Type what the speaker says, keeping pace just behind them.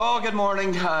Oh, good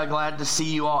morning. Glad to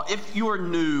see you all. If you are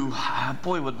new,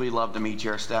 boy, would we love to meet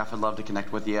you. Our staff would love to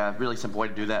connect with you. Really simple way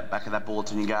to do that. Back of that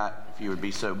bulletin you got. If you would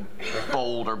be so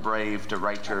bold or brave to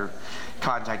write your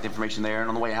contact information there. And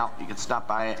on the way out, you can stop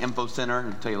by Info Center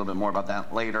and tell you a little bit more about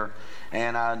that later.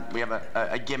 And we have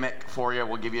a gimmick for you.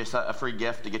 We'll give you a free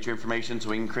gift to get your information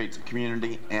so we can create some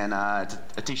community. And it's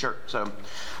a t-shirt. So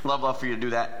love for you to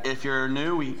do that. If you're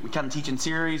new, we kind of teach in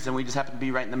series, and we just happen to be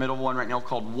right in the middle of one right now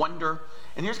called Wonder.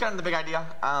 And here's kind of the big idea.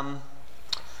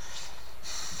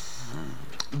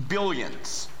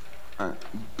 Billions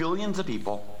of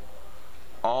people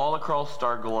all across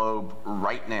our globe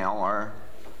right now are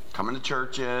coming to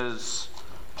churches,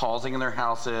 pausing in their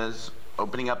houses,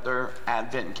 opening up their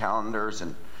Advent calendars,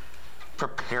 and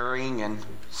preparing and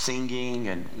singing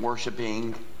and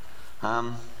worshiping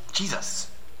Jesus.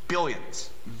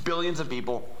 Billions of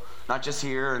people, not just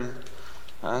here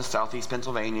in southeast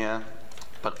Pennsylvania,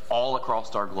 but all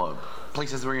across our globe.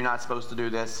 Places where you're not supposed to do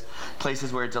this,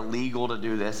 places where it's illegal to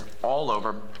do this, all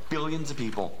over. Billions of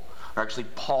people are actually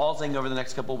pausing over the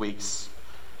next couple of weeks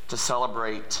to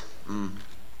celebrate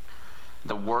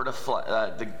the Word of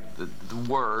the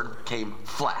Word came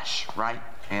flesh, right?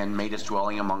 And made His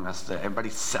dwelling among us.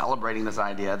 Everybody's celebrating this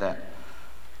idea that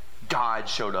God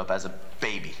showed up as a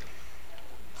baby,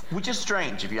 which is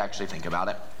strange if you actually think about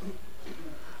it.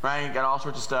 Right? You got all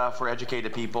sorts of stuff. We're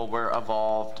educated people. We're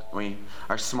evolved. We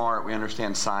are smart. We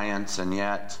understand science. And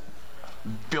yet,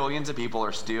 billions of people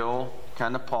are still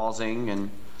kind of pausing and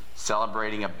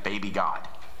celebrating a baby God.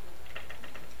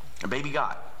 A baby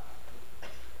God.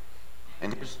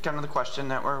 And here's kind of the question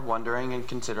that we're wondering and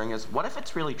considering is, what if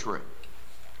it's really true?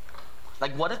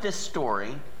 Like, what if this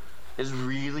story is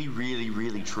really, really,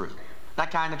 really true?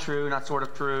 Not kind of true, not sort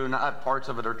of true, not parts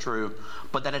of it are true,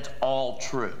 but that it's all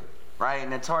true. Right?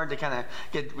 And it's hard to kind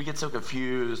of we get so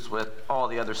confused with all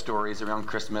the other stories around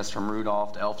Christmas, from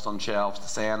Rudolph to Elves on Shelves to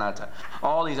Santa to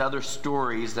all these other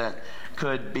stories that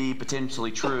could be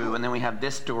potentially true. And then we have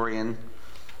this story, and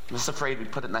I'm just afraid we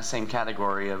put it in that same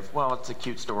category of, well, it's a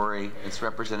cute story, it's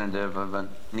representative of a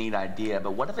neat idea,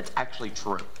 but what if it's actually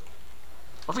true?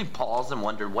 What if we pause and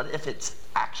wonder, what if it's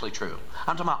actually true?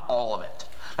 I'm talking about all of it.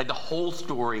 Like the whole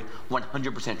story,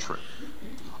 100% true.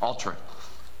 All true.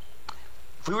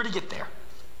 If we were to get there,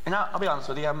 and I'll be honest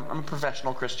with you, I'm a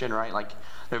professional Christian, right? Like,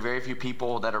 there are very few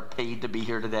people that are paid to be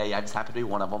here today. I just happen to be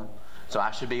one of them. So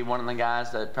I should be one of the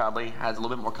guys that probably has a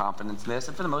little bit more confidence in this.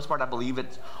 And for the most part, I believe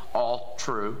it's all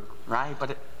true, right?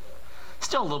 But it's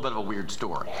still a little bit of a weird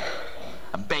story.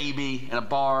 A baby in a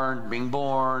barn being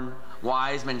born,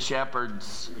 wise men,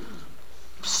 shepherds,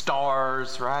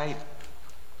 stars, right?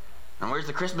 And where's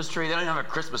the Christmas tree? They don't even have a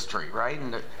Christmas tree, right?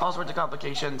 And all sorts of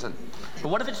complications. But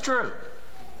what if it's true?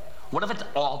 What if it's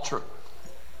all true?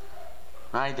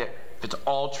 Right? If it's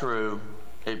all true,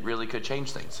 it really could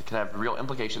change things. It could have real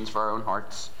implications for our own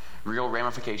hearts, real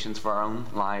ramifications for our own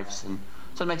lives. And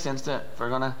so it makes sense that if we're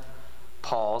going to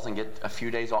pause and get a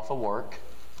few days off of work,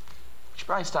 we should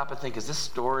probably stop and think, is this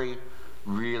story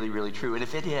really, really true? And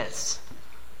if it is,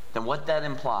 then what that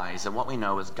implies and what we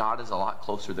know is God is a lot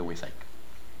closer than we think.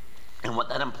 And what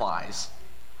that implies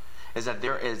is that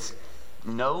there is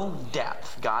no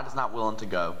depth God is not willing to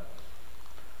go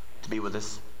to be with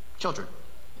His children.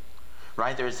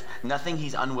 Right? There's nothing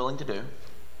He's unwilling to do.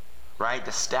 Right?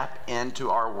 To step into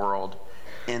our world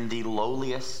in the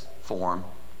lowliest form,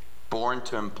 born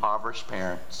to impoverished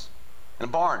parents, in a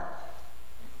barn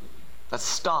that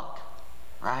stunk.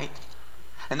 Right?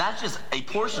 And that's just a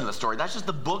portion of the story. That's just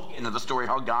the book end of the story,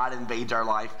 how God invades our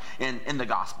life in the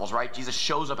Gospels, right? Jesus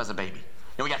shows up as a baby.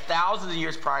 And we got thousands of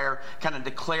years prior kind of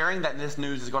declaring that this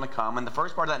news is going to come. And the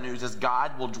first part of that news is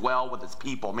God will dwell with His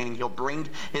people, meaning He'll bring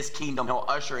His kingdom. He'll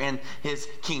usher in His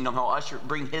kingdom. He'll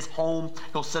bring His home.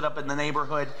 He'll sit up in the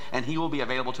neighborhood, and He will be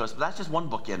available to us. But that's just one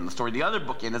bookend in the story. The other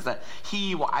bookend is that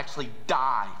He will actually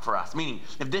die for us, meaning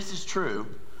if this is true,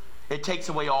 it takes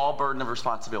away all burden of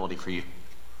responsibility for you.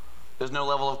 There's no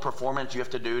level of performance you have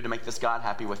to do to make this God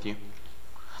happy with you.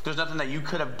 There's nothing that you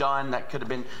could have done that could have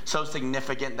been so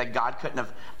significant that God couldn't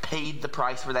have paid the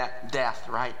price for that death,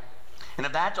 right? And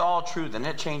if that's all true, then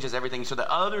it changes everything. So the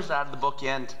other side of the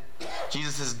bookend,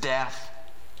 Jesus' death,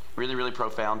 really, really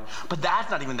profound. But that's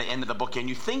not even the end of the bookend.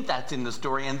 You think that's in the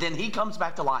story, and then He comes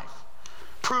back to life,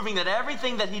 proving that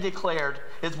everything that He declared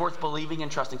is worth believing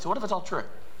and trusting. So what if it's all true?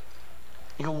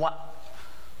 You go, what?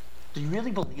 Do you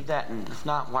really believe that? And if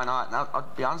not, why not? And I'll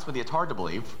be honest with you, it's hard to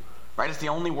believe. Right? It's the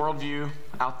only worldview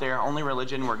out there, only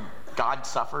religion where God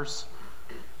suffers.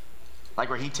 Like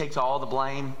where He takes all the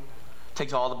blame,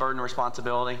 takes all the burden and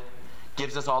responsibility,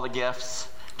 gives us all the gifts,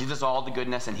 gives us all the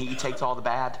goodness, and He takes all the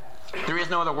bad. There is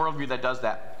no other worldview that does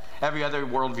that. every other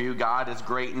worldview, God is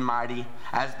great and mighty,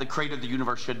 as the creator of the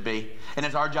universe should be. And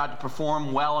it's our job to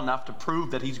perform well enough to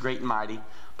prove that he's great and mighty.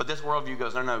 But this worldview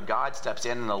goes, no, God steps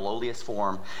in the lowliest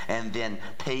form and then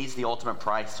pays the ultimate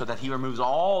price so that he removes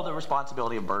all the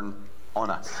responsibility and burden on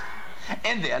us.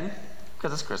 And then,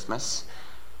 because it's Christmas,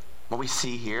 what we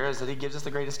see here is that he gives us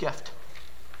the greatest gift.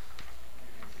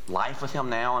 Life with him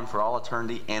now and for all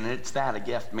eternity, and it's that, a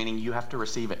gift, meaning you have to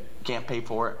receive it. You can't pay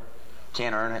for it,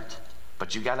 can't earn it,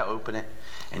 but you got to open it,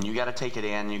 and you got to take it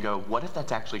in, and you go, what if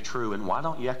that's actually true, and why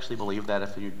don't you actually believe that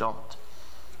if you don't?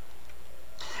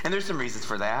 And there's some reasons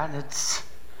for that. It's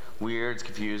weird, it's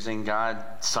confusing. God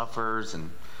suffers, and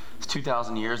it's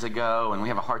 2,000 years ago, and we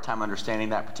have a hard time understanding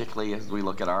that, particularly as we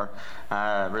look at our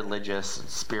religious,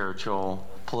 spiritual,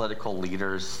 political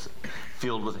leaders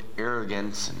filled with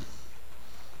arrogance and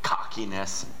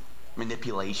cockiness and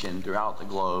manipulation throughout the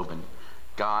globe. And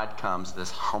God comes,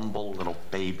 this humble little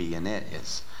baby, and it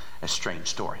is a strange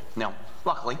story. Now,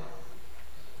 luckily,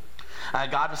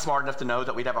 God was smart enough to know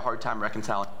that we'd have a hard time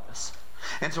reconciling this.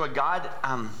 And so what God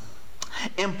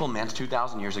implements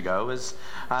 2,000 years ago is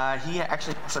he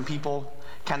actually had some people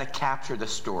kind of capture the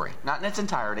story. Not in its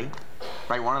entirety,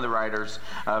 right? One of the writers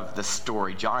of the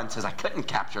story, John, says, I couldn't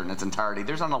capture it in its entirety.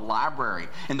 There's not a library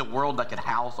in the world that could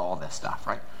house all this stuff,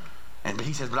 right? But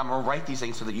he says, but I'm going to write these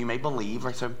things so that you may believe,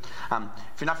 right? So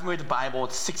if you're not familiar with the Bible,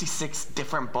 it's 66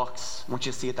 different books. I want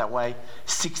you to see it that way.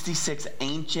 66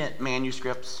 ancient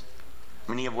manuscripts,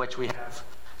 many of which we have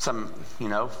some,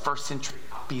 first century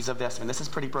copies of this. I mean, this is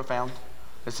pretty profound.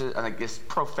 This is, I guess,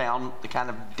 profound, the kind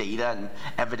of data and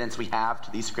evidence we have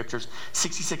to these scriptures.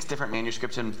 66 different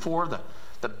manuscripts, and 4 of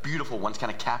the beautiful ones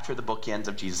kind of capture the bookends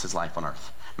of Jesus' life on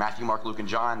earth. Matthew, Mark, Luke, and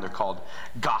John, they're called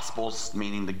Gospels,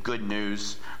 meaning the good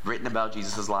news written about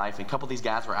Jesus' life. And a couple of these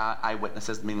guys were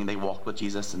eyewitnesses, meaning they walked with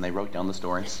Jesus and they wrote down the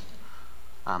stories.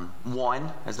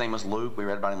 One, his name was Luke. We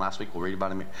read about him last week. We'll read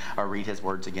about him, or read his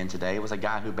words again today. It was a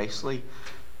guy who basically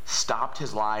stopped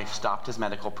his life, stopped his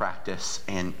medical practice,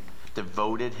 and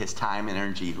devoted his time and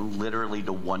energy literally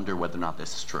to wonder whether or not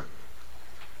this is true.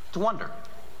 To wonder.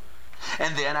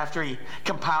 And then after he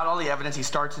compiled all the evidence, he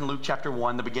starts in Luke chapter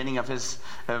 1, the beginning of his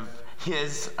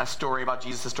story about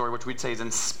Jesus' story, which we'd say is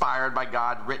inspired by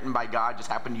God, written by God, just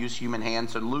happened to use human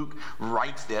hands. So Luke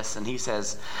writes this, and he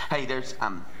says, hey, there's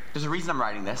a reason I'm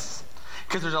writing this,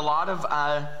 because there's a lot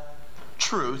of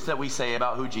truth that we say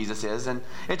about who Jesus is, and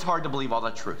it's hard to believe all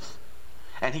that truth.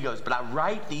 And he goes, but I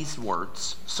write these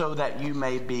words so that you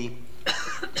may be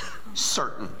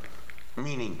certain,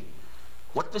 meaning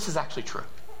what this is actually true.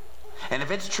 And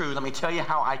if it's true, let me tell you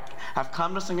how I have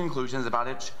come to some conclusions about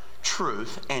its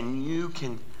truth, and you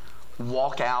can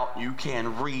walk out, you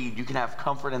can read, you can have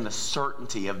comfort in the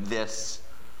certainty of this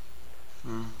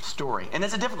story. And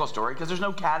it's a difficult story because there's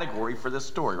no category for this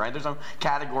story, right? There's no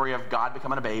category of God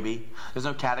becoming a baby. There's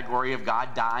no category of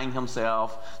God dying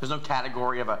himself. There's no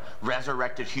category of a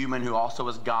resurrected human who also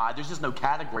is God. There's just no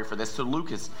category for this. So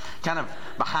Luke is kind of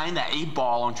behind the 8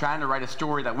 ball on trying to write a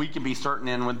story that we can be certain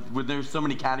in with there's so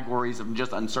many categories of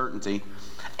just uncertainty.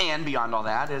 And beyond all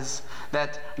that is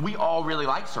that we all really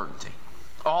like certainty.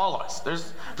 All of us.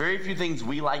 There's very few things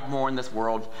we like more in this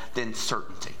world than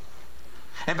certainty.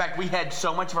 In fact, we had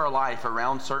so much of our life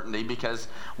around certainty because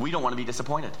we don't want to be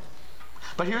disappointed.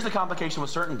 But here's the complication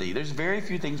with certainty. There's very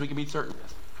few things we can be certain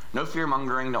with. No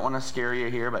fear-mongering, don't want to scare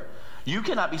you here, but you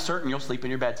cannot be certain you'll sleep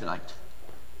in your bed tonight.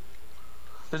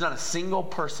 There's not a single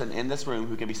person in this room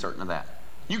who can be certain of that.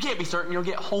 You can't be certain you'll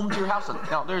get home to your house.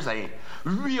 Now, there's a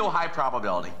real high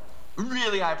probability.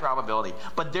 Really high probability.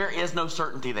 But there is no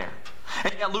certainty there.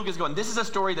 And yet Luke is going, this is a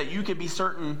story that you can be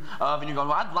certain of, and you're going,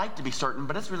 well, I'd like to be certain,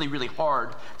 but it's really, really hard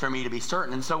for me to be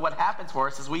certain. And so what happens for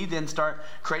us is we then start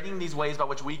creating these ways by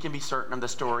which we can be certain of the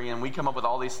story, and we come up with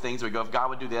all these things. We go, if God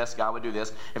would do this, God would do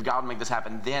this. If God would make this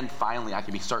happen, then finally I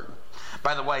can be certain.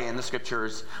 By the way, in the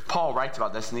scriptures, Paul writes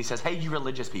about this, and he says, hey, you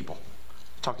religious people,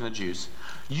 talking to the Jews,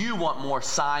 you want more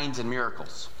signs and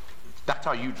miracles. That's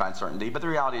how you'd find certainty. But the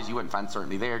reality is you wouldn't find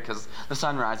certainty there because the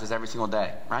sun rises every single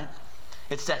day, right?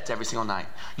 It sets every single night.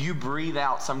 You breathe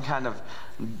out some kind of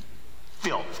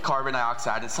filth, carbon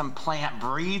dioxide, and some plant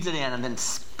breathes it in and then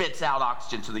spits out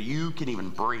oxygen so that you can even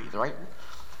breathe, right?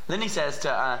 Then he says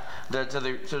to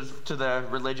the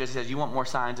religious, he says, you want more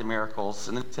signs and miracles.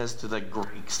 And then he says to the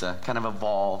Greeks, to kind of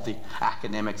evolve, the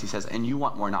academics, he says, and you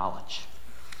want more knowledge,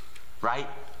 right?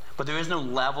 But there is no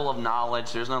level of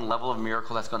knowledge, there's no level of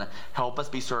miracle that's going to help us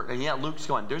be certain. And yet Luke's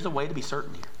going, there's a way to be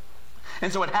certain here.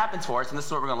 And so what happens for us, and this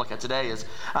is what we're going to look at today, is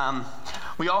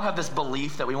we all have this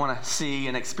belief that we want to see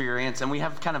and experience, and we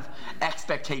have kind of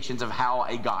expectations of how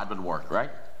a God would work,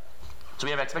 right? So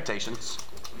we have expectations.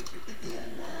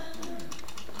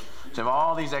 So we have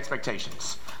all these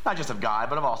expectations, not just of God,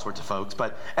 but of all sorts of folks,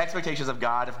 but expectations of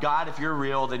God. If you're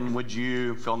real, then would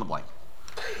you fill in the blank?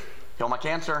 Heal my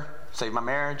cancer, save my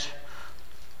marriage,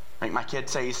 make my kid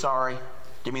say he's sorry,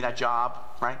 give me that job,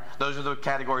 right? Those are the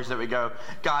categories that we go,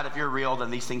 God, if you're real,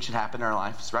 then these things should happen in our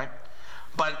lives, right?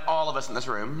 But all of us in this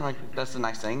room, like, that's the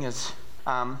nice thing, is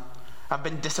I've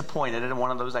been disappointed in one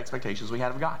of those expectations we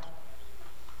had of God.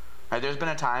 Right? There's been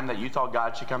a time that you thought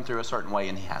God should come through a certain way,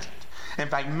 and he hasn't. In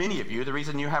fact, many of you, the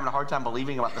reason you're having a hard time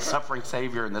believing about the suffering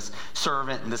Savior and this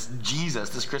servant and this Jesus,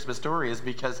 this Christmas story, is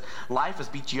because life has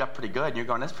beat you up pretty good, and you're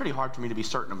going, that's pretty hard for me to be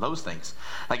certain of those things.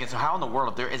 Like, and so how in the world,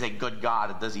 if there is a good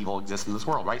God, does evil exist in this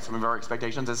world, right? Some of our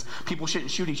expectations is people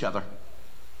shouldn't shoot each other,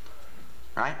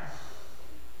 right?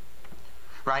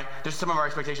 Right? There's some of our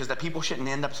expectations that people shouldn't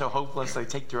end up so hopeless they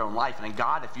take their own life. And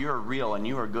God, if you're real and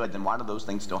you are good, then why do those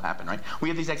things still happen, right? We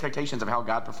have these expectations of how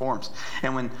God performs.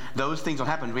 And when those things don't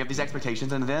happen, we have these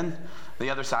expectations. And then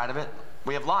the other side of it,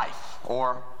 we have life,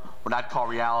 or what I'd call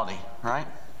reality, right?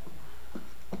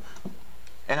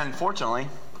 And unfortunately,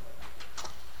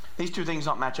 these two things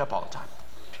don't match up all the time.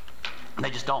 They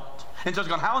just don't. And so it's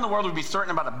going, how in the world would we be certain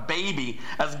about a baby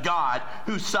as God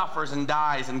who suffers and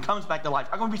dies and comes back to life?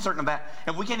 How can we be certain of that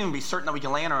if we can't even be certain that we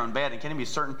can lay in our own bed and can't even be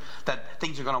certain that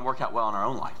things are going to work out well in our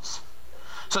own lives?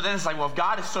 So then it's like, well, if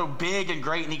God is so big and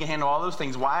great and he can handle all those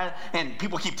things, why? And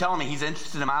people keep telling me he's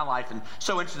interested in my life and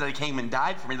so interested that he came and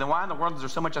died for me, then why in the world is there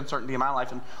so much uncertainty in my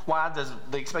life? And why does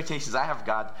the expectations I have of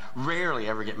God rarely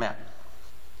ever get met?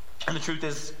 And the truth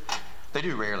is, they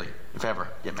do rarely, if ever,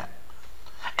 get met.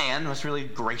 And what's really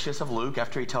gracious of Luke,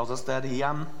 after he tells us that he is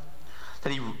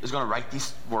going to write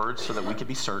these words so that we could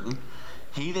be certain,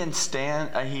 he then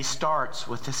he starts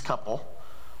with this couple,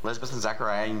 Elizabeth and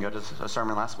Zechariah. You can go to a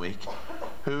sermon last week,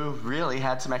 who really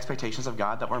had some expectations of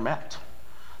God that were met.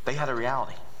 They had a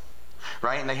reality,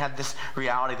 right? And they had this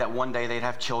reality that one day they'd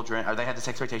have children, or they had this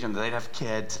expectation that they'd have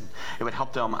kids, and it would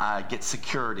help them get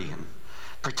security and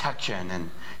protection and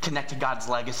connect to God's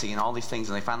legacy and all these things,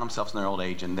 and they find themselves in their old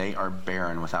age and they are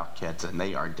barren without kids and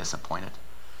they are disappointed.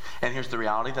 And here's the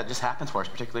reality that just happens for us,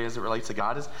 particularly as it relates to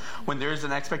God, is when there's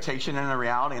an expectation and a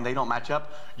reality and they don't match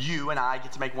up, you and I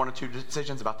get to make one or two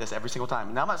decisions about this every single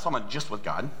time. Now I'm not talking about just with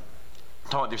God. I'm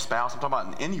talking about your spouse. I'm talking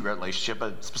about in any relationship,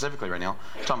 but specifically right now,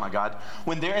 I'm talking about God.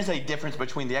 When there is a difference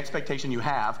between the expectation you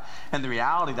have and the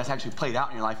reality that's actually played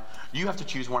out in your life, you have to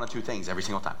choose one or two things every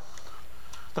single time.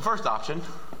 The first option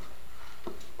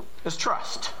is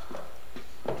trust,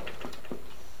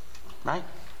 right?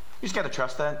 You just got to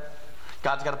trust that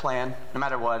God's got a plan. No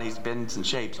matter what, he's bends and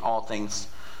shapes all things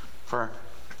for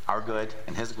our good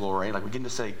and his glory. Like we can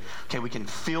just say, okay, we can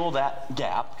fill that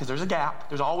gap, because there's a gap.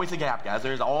 There's always a gap, guys.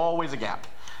 There's always a gap.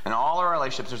 In all our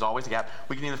relationships, there's always a gap.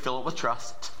 We can either fill it with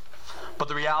trust, but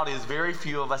the reality is very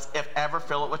few of us, if ever,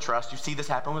 fill it with trust. You see this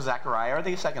happen with Zechariah, or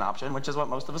the second option, which is what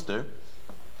most of us do.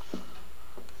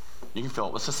 You can fill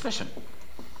it with suspicion.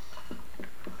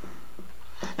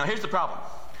 Now, here's the problem.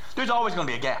 There's always going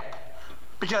to be a gap.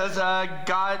 Because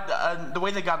God, the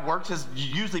way that God works is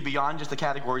usually beyond just the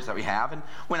categories that we have. And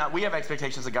when we have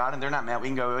expectations of God and they're not met, we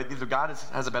can go, either God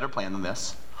has a better plan than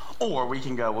this, or we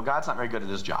can go, well, God's not very good at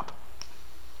his job.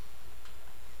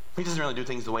 He doesn't really do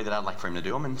things the way that I'd like for him to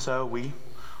do them. And so we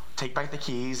take back the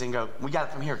keys and go, we got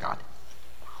it from here, God.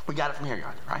 We got it from here,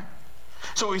 God, right?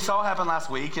 So what we saw happen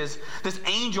last week is this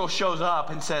angel shows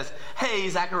up and says, hey,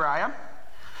 Zechariah,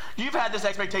 you've had this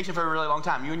expectation for a really long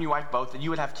time, you and your wife both, that you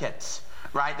would have kids,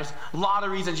 right? There's a lot of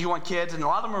reasons you want kids, and a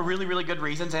lot of them are really, really good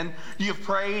reasons, and you've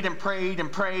prayed and prayed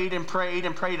and prayed and prayed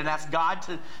and prayed and asked God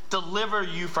to deliver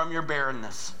you from your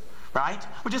barrenness, right?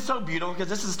 Which is so beautiful, because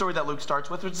this is the story that Luke starts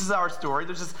with. This is our story.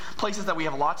 There's just places that we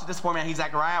have lots of disappointment. He's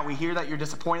Zechariah. We hear that you're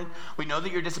disappointed. We know that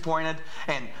you're disappointed,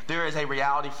 and there is a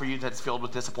reality for you that's filled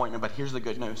with disappointment. But here's the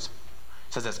good news.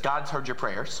 It says this: God's heard your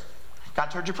prayers.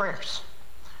 God's heard your prayers,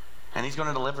 and he's going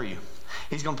to deliver you.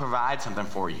 He's going to provide something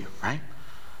for you, right?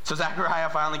 So Zechariah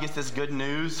finally gets this good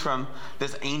news from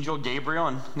this angel Gabriel,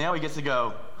 and now he gets to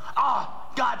go,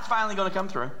 God's finally going to come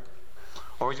through.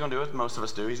 Or he's going to do what most of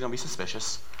us do. He's going to be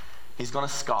suspicious. He's going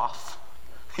to scoff.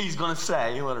 He's going to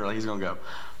say, literally, he's going to go,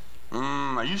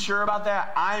 are you sure about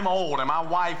that? I'm old and my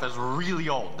wife is really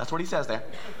old. That's what he says there,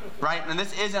 right? And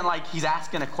this isn't like he's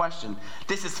asking a question.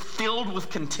 This is filled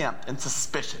with contempt and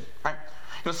suspicion, right?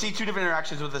 You'll see two different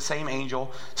interactions with the same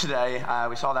angel today.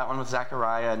 We saw that one with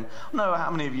Zechariah. And I don't know how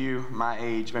many of you, my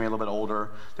age, maybe a little bit older,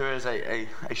 there is a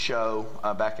show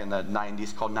back in the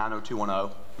 90s called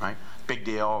 90210, right? Big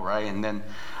deal, right? And then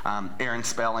Aaron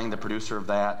Spelling, the producer of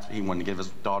that, he wanted to give his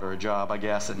daughter a job, I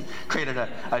guess, and created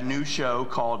a new show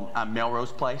called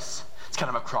Melrose Place. It's kind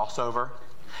of a crossover.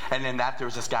 And then there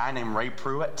was this guy named Ray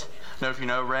Pruitt. I don't know if you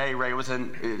know Ray. Ray was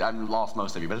in, I've lost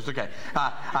most of you, but it's okay.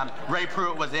 Ray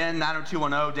Pruitt was in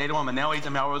 90210, Data One Manelli's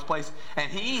in Melrose Place.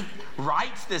 And he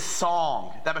writes this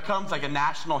song that becomes like a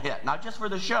national hit, not just for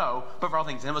the show, but for all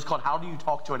things. And it was called How Do You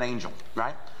Talk to an Angel,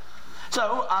 right?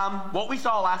 So what we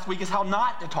saw last week is how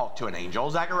not to talk to an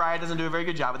angel. Zechariah doesn't do a very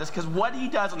good job of this because what he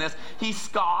does on this, he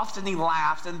scoffs and he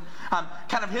laughs. And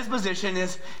kind of his position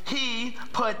is he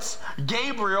puts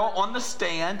Gabriel on the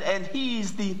stand and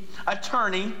he's the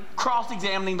attorney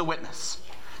cross-examining the witness,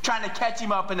 trying to catch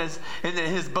him up in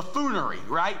his buffoonery,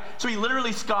 right? So he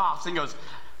literally scoffs and goes,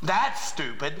 "That's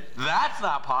stupid. That's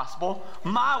not possible.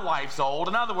 My wife's old."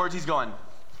 In other words, he's going,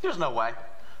 "There's no way."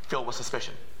 Filled with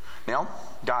suspicion. Now,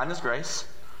 God in his grace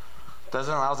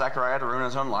doesn't allow Zechariah to ruin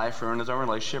his own life, ruin his own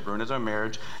relationship, ruin his own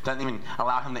marriage. Doesn't even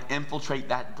allow him to infiltrate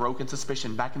that broken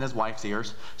suspicion back in his wife's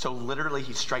ears. So literally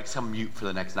he strikes him mute for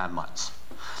the next 9 months.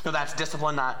 Now that's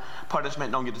discipline, not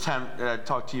punishment. Don't get the time to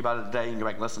talk to you about it today. You can go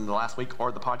back and listen to last week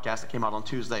or the podcast that came out on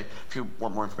Tuesday if you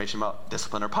want more information about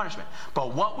discipline or punishment.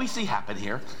 But what we see happen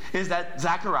here is that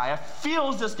Zechariah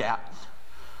fills this gap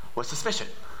with suspicion.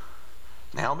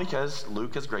 Now, because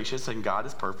Luke is gracious and God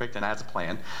is perfect and has a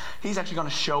plan, he's actually going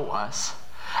to show us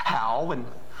how, when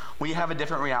we have a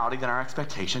different reality than our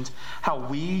expectations, how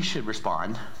we should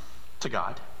respond to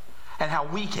God and how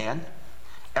we can,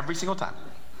 every single time,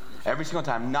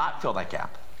 not fill that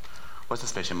gap with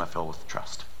suspicion, but fill with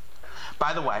trust.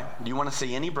 By the way, do you want to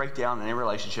see any breakdown in any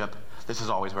relationship? This is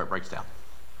always where it breaks down.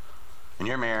 In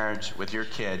your marriage, with your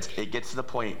kids, it gets to the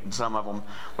point in some of them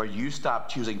where you stop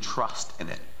choosing trust in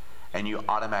it and you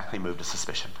automatically move to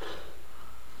suspicion.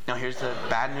 Now here's the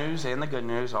bad news and the good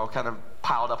news all kind of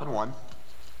piled up in one.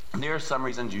 There are some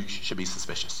reasons you should be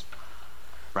suspicious,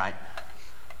 right?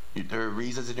 There are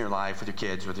reasons in your life with your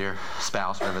kids, with your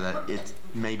spouse, whatever, that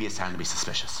maybe it's time to be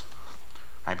suspicious,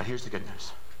 right? But here's the good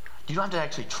news. You don't have to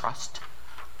actually trust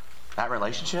that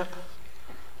relationship,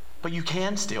 but you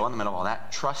can still, in the middle of all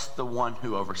that, trust the one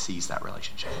who oversees that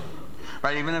relationship.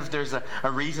 Right? Even if there's a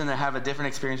reason to have a different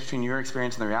experience between your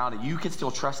experience and the reality, you can still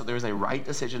trust that there is a right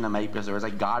decision to make because there is a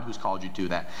God who's called you to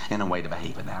that and a way to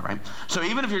behave in that, right? So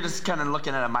even if you're just kind of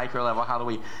looking at a micro level, how do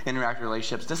we interact with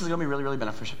relationships, this is going to be really, really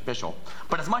beneficial.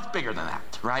 But it's much bigger than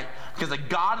that, right? Because the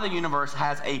God of the universe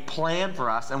has a plan for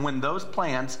us, and when those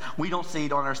plans we don't see,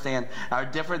 don't understand, are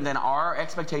different than our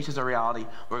expectations of reality,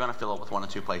 we're going to fill it with one or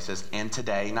two places. And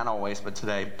today, not always, but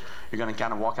today, you're going to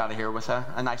kind of walk out of here with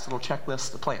a nice little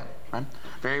checklist, a plan, right?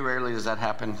 Very rarely does that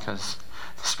happen because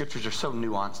the scriptures are so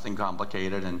nuanced and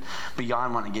complicated, and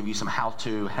beyond wanting to give you some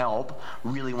how-to help,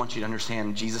 really want you to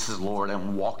understand Jesus is Lord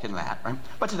and walk in that, right?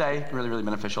 But today, really, really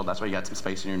beneficial. That's why you got some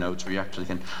space in your notes where you actually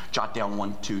can jot down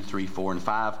 1, 2, 3, 4, and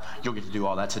 5. You'll get to do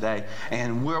all that today.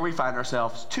 And where we find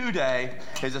ourselves today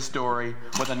is a story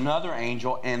with another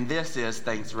angel, and this is,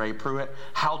 thanks Ray Pruitt,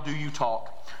 How Do You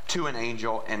Talk to an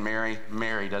Angel? And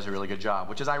Mary does a really good job,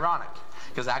 which is ironic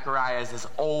because Zechariah is this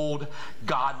old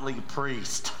godly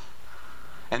priest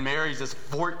and Mary's this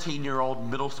 14-year-old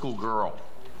middle school girl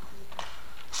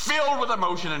filled with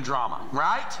emotion and drama,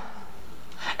 right?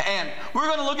 And we're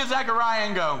going to look at Zechariah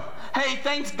and go, hey,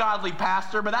 thanks godly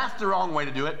pastor, but that's the wrong way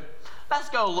to do it. Let's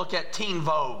go look at Teen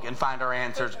Vogue and find our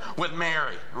answers with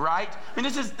Mary, right? I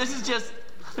mean, this is just,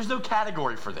 there's no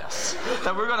category for this.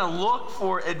 That we're going to look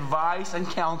for advice and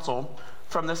counsel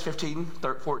from this 14,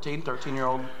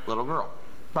 13-year-old little girl.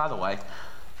 By the way,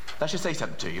 that should say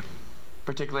something to you,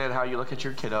 particularly at how you look at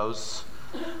your kiddos,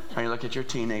 how you look at your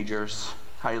teenagers,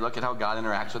 how you look at how God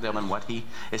interacts with them and what he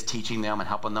is teaching them and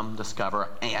helping them discover.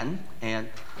 And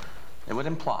it would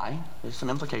imply, there's some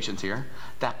implications here,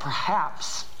 that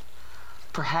perhaps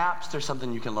there's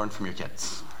something you can learn from your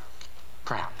kids.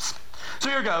 Perhaps. So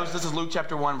here goes. This is Luke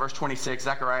chapter 1, verse 26.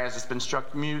 Zechariah has just been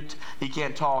struck mute. He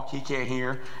can't talk. He can't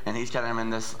hear. And he's kind of in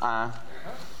this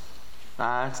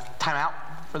timeout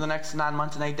for the next 9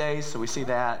 months and 8 days. So we see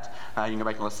that. You can go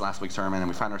back and listen to last week's sermon. And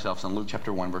we find ourselves in Luke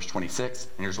chapter 1, verse 26.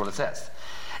 And here's what it says.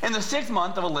 In the 6th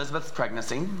month of Elizabeth's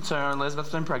pregnancy, so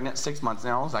Elizabeth's been pregnant 6 months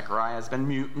now. Zechariah has been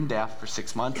mute and deaf for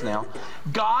 6 months now.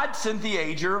 God sent the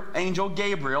angel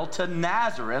Gabriel to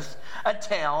Nazareth, a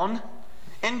town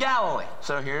in Galilee.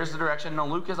 So here's the direction. Now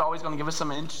Luke is always going to give us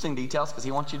some interesting details because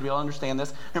he wants you to be able to understand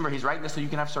this. Remember, he's writing this so you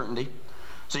can have certainty.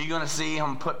 So you're going to see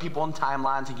him put people in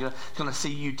timelines. You're going to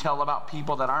see you tell about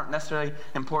people that aren't necessarily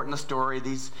important in the story.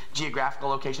 These geographical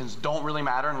locations don't really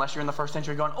matter unless you're in the first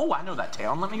century going, oh, I know that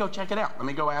town. Let me go check it out. Let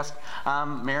me go ask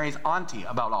Mary's auntie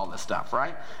about all this stuff,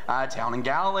 right? Town in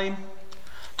Galilee.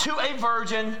 To a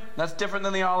virgin, that's different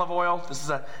than the olive oil. This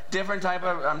is a different type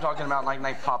of, I'm talking about like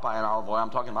Popeye and olive oil. I'm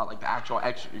talking about like the actual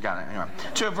extra, you got it, anyway.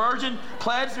 To a virgin,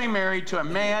 pledged to be married to a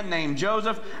man named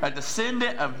Joseph, a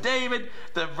descendant of David.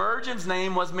 The virgin's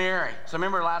name was Mary. So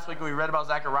remember last week when we read about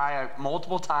Zechariah,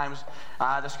 multiple times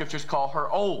the scriptures call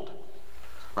her old,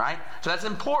 right? So that's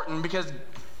important because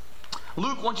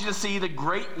Luke wants you to see the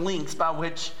great lengths by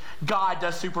which God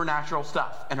does supernatural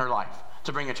stuff in her life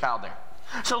to bring a child there.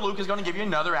 So Luke is going to give you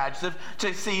another adjective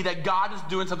to see that God is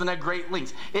doing something at great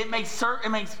lengths. It makes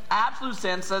absolute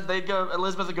sense that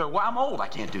Elizabeth would go, well, I'm old, I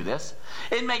can't do this.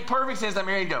 It makes perfect sense that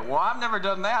Mary would go, well, I've never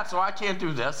done that, so I can't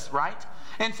do this, right?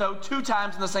 And so 2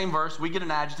 times in the same verse, we get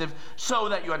an adjective so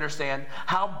that you understand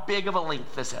how big of a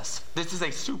length this is. This is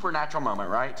a supernatural moment,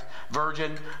 right?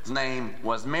 Virgin's name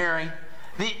was Mary.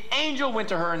 The angel went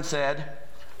to her and said,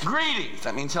 greetings.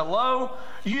 That means hello,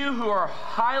 you who are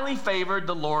highly favored,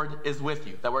 the Lord is with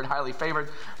you. That word highly favored,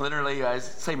 literally,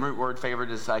 same root word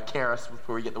favored as charis,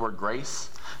 where we get the word grace.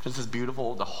 Just as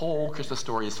beautiful. The whole Christmas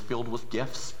story is filled with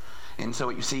gifts. And so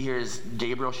what you see here is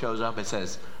Gabriel shows up and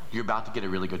says, you're about to get a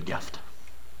really good gift.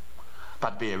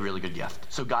 About to be a really good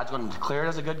gift. So God's going to declare it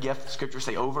as a good gift. The scriptures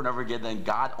say over and over again that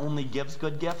God only gives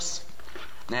good gifts.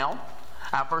 Now,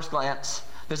 at first glance,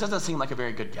 this doesn't seem like a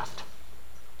very good gift.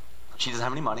 She doesn't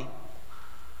have any money.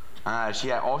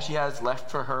 All she has left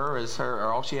for her is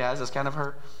all she has is kind of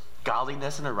her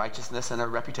godliness and her righteousness and her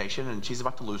reputation, and she's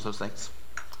about to lose those things.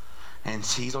 And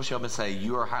she's will show up and say,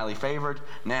 you are highly favored.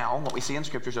 Now, what we see in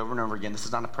scriptures over and over again, this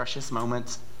is not a precious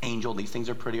moment, angel. These things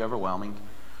are pretty overwhelming,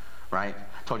 right?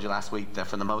 I told you last week that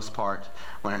for the most part,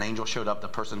 when an angel showed up, the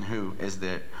person who is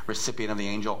the recipient of the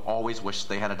angel always wished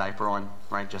they had a diaper on,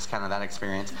 right? Just kind of that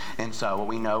experience. And so what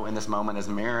we know in this moment is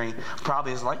Mary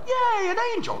probably is like, yay, an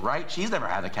angel, right? She's never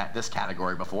had this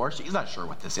category before. She's not sure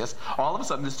what this is. All of a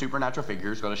sudden, this supernatural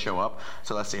figure is going to show up.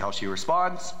 So let's see how she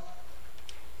responds.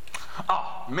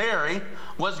 Oh, Mary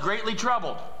was greatly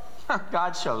troubled.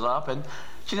 God shows up and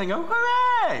she's going to go,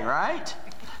 hooray, right?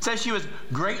 It says she was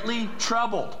greatly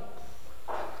troubled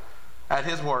at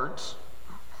his words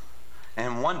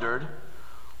and wondered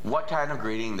what kind of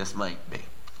greeting this might be.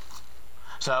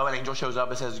 So an angel shows up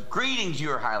and says, greetings, you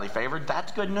are highly favored.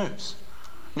 That's good news.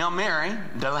 Now Mary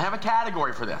doesn't have a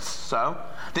category for this. So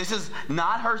this is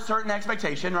not her certain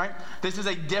expectation, right? This is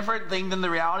a different thing than the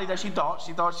reality that she thought.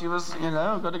 She thought she was,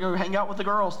 going to go hang out with the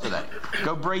girls today.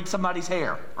 Go braid somebody's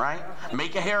hair, right?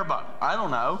 Make a hair bun. I don't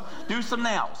know. Do some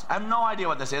nails. I have no idea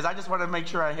what this is. I just want to make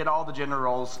sure I hit all the gender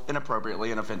roles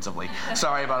inappropriately and offensively.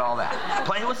 Sorry about all that.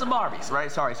 Playing with some Barbies, right?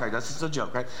 Sorry. That's just a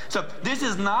joke, right? So this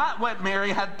is not what Mary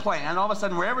had planned. All of a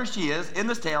sudden, wherever she is in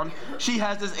this town, she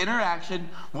has this interaction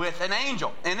with an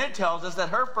angel. And it tells us that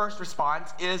her first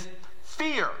response is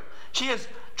fear. She is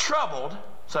troubled.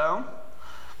 So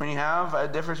when you have a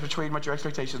difference between what your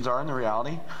expectations are and the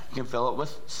reality, you can fill it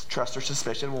with trust or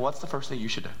suspicion. Well, what's the first thing you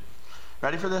should do?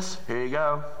 Ready for this? Here you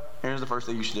go. Here's the first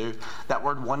thing you should do. That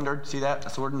word wondered, see that?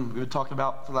 That's the word we've been talking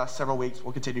about for the last several weeks.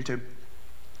 We'll continue to.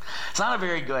 It's not a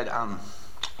very good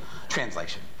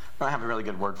translation. I don't have a really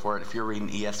good word for it. If you're reading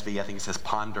ESV, I think it says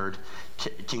pondered.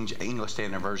 English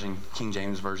Standard Version, King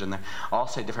James Version, they all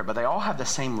say different, but they all have the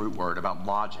same root word about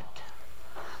logic.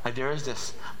 Like there is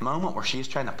this moment where she's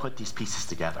trying to put these pieces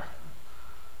together.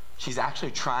 She's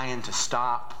actually trying to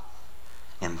stop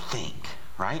and think,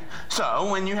 right? So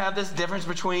when you have this difference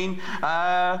between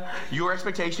your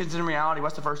expectations and reality,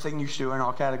 what's the first thing you should do in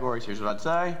all categories? Here's what I'd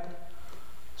say.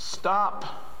 Stop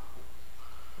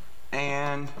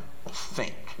and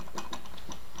think.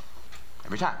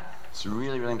 Every time. It's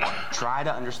really, really important. Try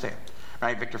to understand.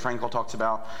 Right? Viktor Frankl talks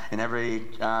about in every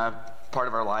part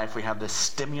of our life we have this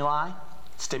stimulus,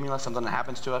 something that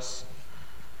happens to us,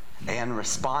 and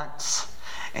response.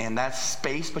 And that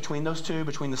space between those two,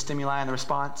 between the stimuli and the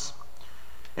response,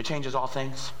 it changes all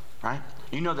things. Right?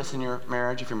 You know this in your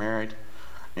marriage if you're married.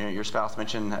 Your spouse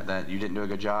mentioned that you didn't do a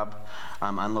good job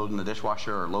unloading the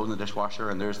dishwasher or loading the dishwasher,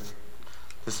 and there's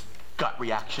this gut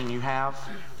reaction you have.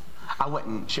 I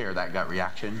wouldn't share that gut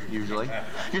reaction, usually.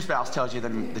 Your spouse tells you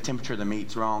that the temperature of the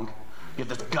meat's wrong. You have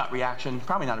this gut reaction.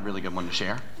 Probably not a really good one to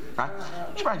share, right?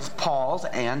 You should probably just pause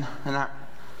and not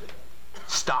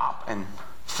stop and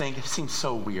think. It seems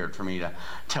so weird for me to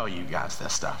tell you guys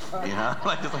this stuff, yeah,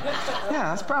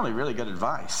 that's probably really good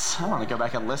advice. I want to go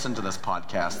back and listen to this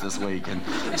podcast this week and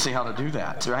see how to do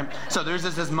that, right? So there's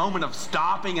this moment of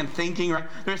stopping and thinking, right?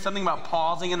 There's something about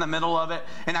pausing in the middle of it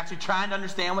and actually trying to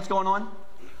understand what's going on.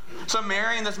 So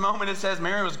Mary, in this moment, it says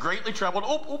Mary was greatly troubled.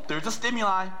 Oh, there's a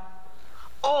stimuli.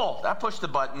 Oh, that pushed the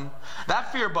button.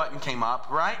 That fear button came up,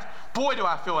 right? Boy, do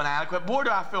I feel inadequate. Boy, do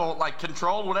I feel like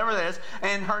controlled, whatever it is.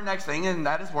 And her next thing, and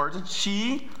that is words. And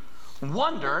she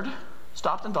wondered,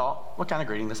 stopped and thought, what kind of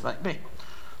greeting this might be.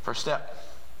 First step.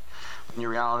 When your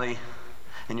reality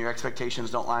and your expectations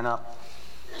don't line up,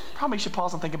 probably should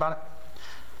pause and think about it.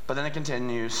 But then it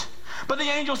continues. But the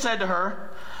angel said to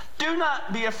her, do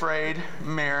not be afraid,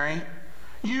 Mary.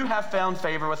 You have found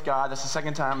favor with God. That's the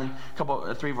second time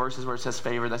in 3 verses where it says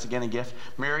favor. That's again a gift.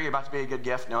 Mary, you're about to be a good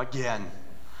gift. Now again,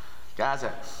 guys,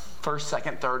 at first,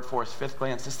 second, third, fourth, fifth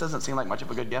glance, this doesn't seem like much of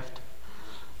a good gift.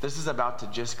 This is about to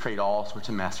just create all sorts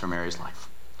of mess for Mary's life,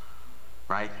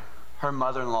 right? Her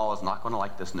mother-in-law is not going to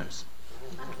like this news.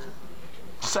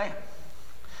 Just saying.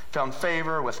 Found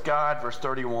favor with God, verse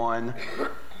 31.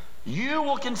 You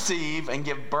will conceive and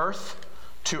give birth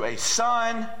to a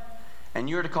son, and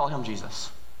you're to call him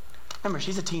Jesus. Remember,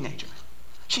 she's a teenager.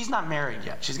 She's not married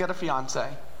yet. She's got a fiance.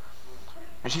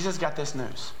 And she's just got this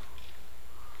news.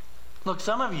 Look,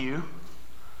 some of you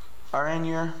are in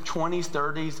your 20s,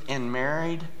 30s, and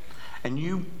married, and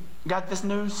you got this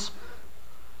news,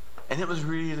 and it was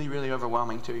really, really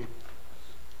overwhelming to you.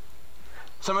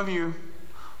 Some of you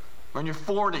are in your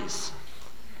 40s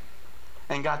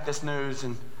and got this news,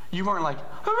 and you weren't like,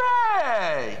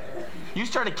 hooray! You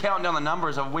started counting down the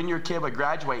numbers of when your kid would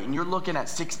graduate, and you're looking at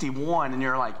 61, and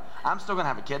you're like, I'm still going to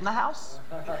have a kid in the house?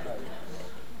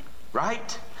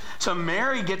 Right? So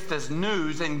Mary gets this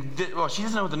news, and well, she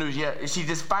doesn't know what the news yet. She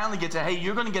just finally gets it, hey,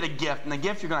 you're going to get a gift, and the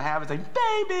gift you're going to have is a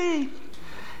baby.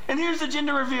 And here's the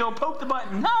gender reveal. Poke the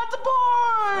button. No, it's a boy.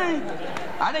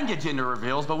 I didn't get gender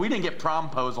reveals, but we didn't get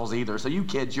promposals either. So you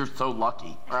kids, you're so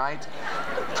lucky, right?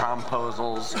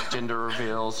 Promposals, gender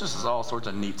reveals. This is all sorts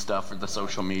of neat stuff for the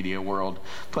social media world.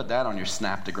 Put that on your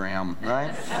Snaptagram,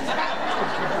 right?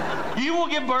 You will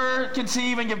give birth,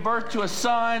 conceive, and give birth to a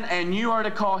son, and you are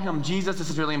to call him Jesus. This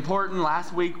is really important.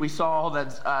 Last week we saw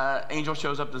that angel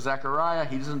shows up to Zechariah.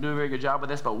 He doesn't do a very good job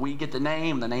with this, but we get the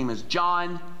name. The name is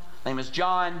John. Name is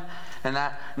John, and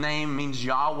that name means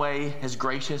Yahweh is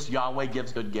gracious. Yahweh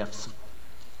gives good gifts.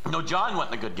 No, John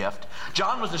wasn't a good gift.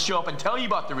 John was to show up and tell you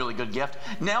about the really good gift.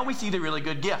 Now we see the really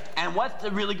good gift. And what's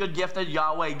the really good gift that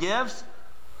Yahweh gives?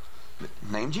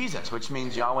 Name Jesus, which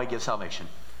means Yahweh gives salvation.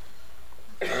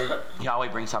 Yahweh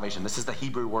brings salvation. This is the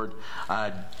Hebrew word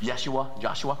Yeshua,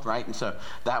 Joshua, right? And so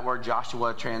that word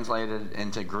Joshua translated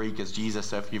into Greek is Jesus.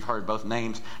 So if you've heard both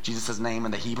names, Jesus' name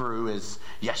in the Hebrew is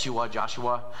Yeshua,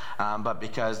 Joshua. But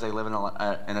because they live in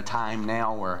a time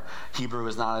now where Hebrew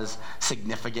is not as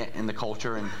significant in the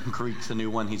culture, and Greek's the new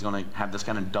one, he's going to have this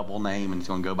kind of double name, and he's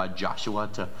going to go by Joshua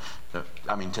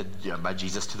by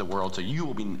Jesus to the world. So you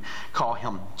will call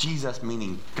him Jesus,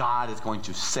 meaning God is going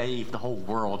to save the whole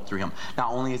world through him.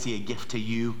 Not only is he a gift to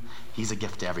you, he's a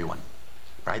gift to everyone.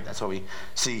 Right? That's what we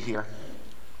see here.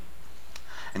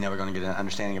 And now we're going to get an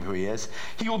understanding of who he is.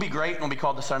 He will be great and will be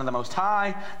called the Son of the Most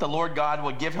High. The Lord God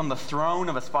will give him the throne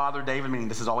of his father David, meaning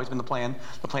this has always been the plan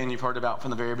you've heard about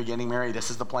from the very beginning, Mary. This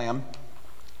is the plan.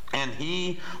 And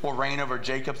he will reign over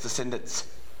Jacob's descendants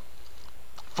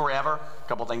forever. A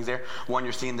couple things there. One,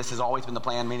 you're seeing this has always been the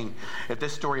plan, meaning if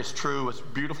this story is true, what's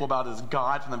beautiful about it is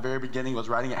God from the very beginning was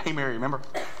writing it. Hey, Mary,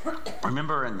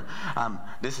 remember, and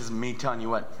this is me telling you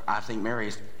what I think Mary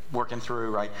is working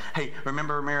through, right? Hey,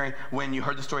 remember, Mary, when you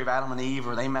heard the story of Adam and Eve,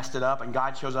 or they messed it up, and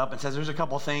God shows up and says, there's a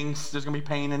couple things. There's going to be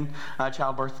pain in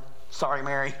childbirth. Sorry,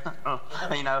 Mary.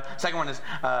 Second one is,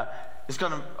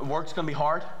 work's going to be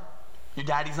hard. Your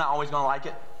daddy's not always going to like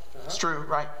it. It's true,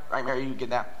 right? Right, Mary, you get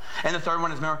that. And the third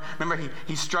one is, remember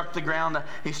he struck the ground,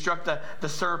 he struck the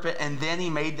serpent, and then he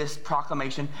made this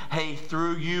proclamation, hey,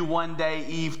 through you one day,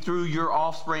 Eve, through your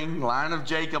offspring, line of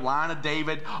Jacob, line of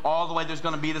David, all the way there's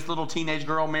going to be this little teenage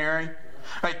girl, Mary.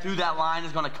 Right, through that line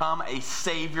is going to come a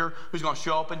Savior who's going to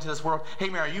show up into this world. Hey,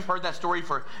 Mary, you've heard that story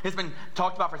it's been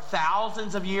talked about for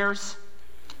thousands of years.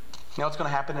 You know what's going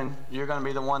to happen, and you're going to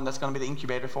be the one that's going to be the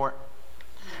incubator for it.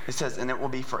 It says, and it will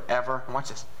be forever. And watch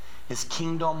this. His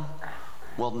kingdom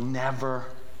will never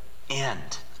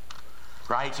end.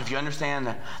 Right? So if you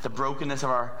understand the brokenness of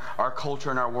our culture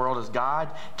and our world, as God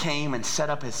came and set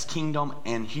up his kingdom,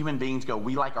 and human beings go,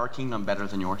 we like our kingdom better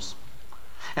than yours.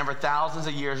 And for thousands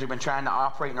of years, we've been trying to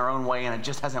operate in our own way, and it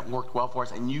just hasn't worked well for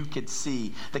us. And you could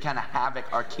see the kind of havoc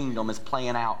our kingdom is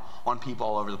playing out on people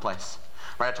all over the place.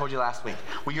 Right, I told you last week,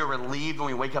 we are relieved when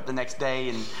we wake up the next day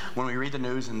and when we read the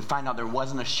news and find out there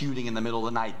wasn't a shooting in the middle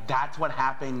of the night. That's what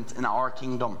happens in our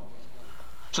kingdom.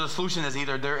 So the solution is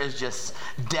either there is just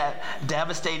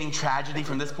devastating tragedy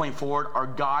from this point forward, or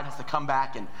God has to come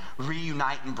back and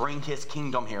reunite and bring his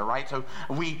kingdom here, right? So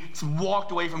we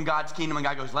walked away from God's kingdom and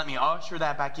God goes, let me usher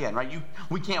that back in, right?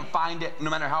 We can't find it no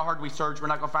matter how hard we search. We're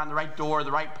not going to find the right door,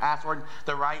 the right password,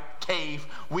 the right cave.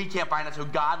 We can't find it. So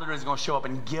God literally is going to show up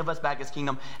and give us back his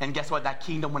kingdom. And guess what? That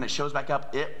kingdom, when it shows back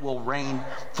up, it will reign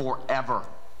forever.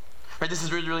 Right, this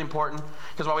is really, really important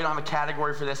because while we don't have a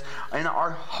category for this, in our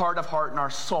heart of heart and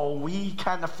our soul, we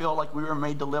kind of feel like we were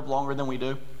made to live longer than we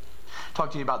do.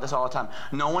 Talk to you about this all the time.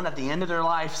 No one at the end of their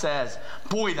life says,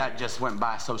 boy, that just went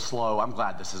by so slow. I'm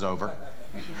glad this is over.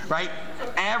 Right?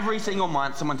 Every single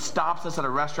month, someone stops us at a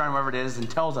restaurant or wherever it is and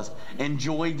tells us,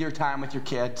 enjoyed your time with your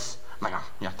kids. I'm like,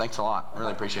 oh, yeah, thanks a lot. I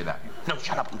really appreciate that. No,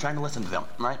 shut up. I'm trying to listen to them.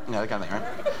 Right? That kind of thing,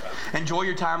 right? Enjoy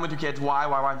your time with your kids. Why?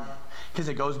 Because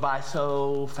it goes by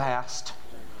so fast.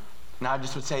 Now I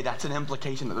just would say that's an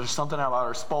implication that there's something about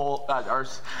our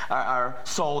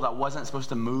soul that wasn't supposed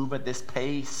to move at this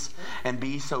pace and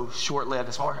be so short-lived.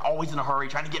 It's always in a hurry,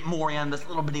 trying to get more in this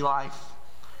little bitty life.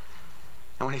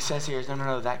 And what he says here is,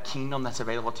 no, that kingdom that's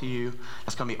available to you,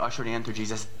 that's going to be ushered in through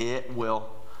Jesus, it will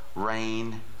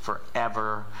reign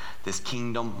forever. This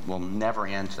kingdom will never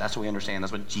end. So that's what we understand.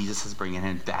 That's what Jesus is bringing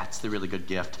in. That's the really good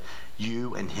gift.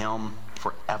 You and him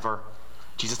forever.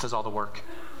 Jesus does all the work.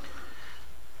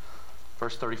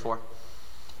 Verse 34.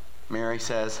 Mary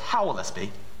says, how will this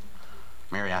be?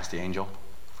 Mary asked the angel,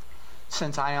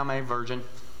 since I am a virgin.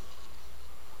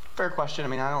 Fair question. I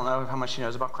mean, I don't know how much she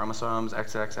knows about chromosomes,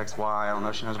 XXXY. I don't know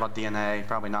if she knows about DNA.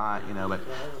 Probably not, but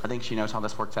I think she knows how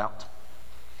this works out.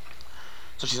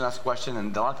 So she's asked a question,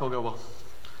 and a lot of people go, well,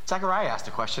 Zechariah asked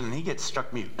a question, and he gets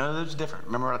struck mute. No, there's a difference.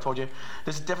 Remember what I told you?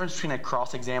 There's a difference between a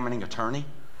cross-examining attorney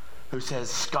who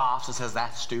scoffs and says,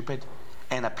 that's stupid,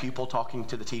 and a pupil talking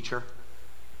to the teacher.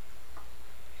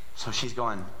 So she's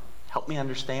going, help me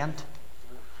understand.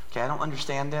 Okay, I don't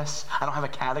understand this. I don't have a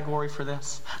category for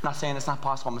this. I'm not saying it's not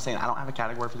possible. I'm saying I don't have a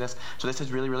category for this. So this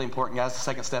is really, really important, guys. The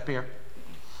second step here.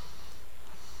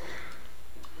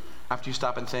 After you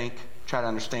stop and think, try to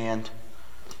understand,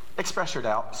 express your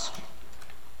doubts.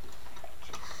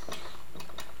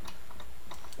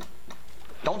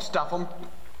 Don't stuff them.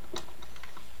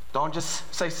 Don't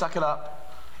just say, suck it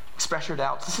up. Express your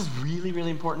doubts. This is really,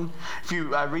 really important. If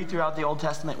you read throughout the Old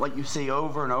Testament, what you see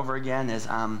over and over again is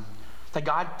that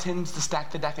God tends to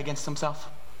stack the deck against himself.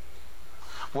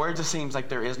 Where it just seems like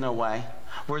there is no way.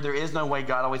 Where there is no way,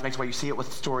 God always makes a way. You see it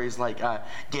with stories like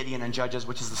Gideon and Judges,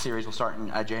 which is the series we'll start in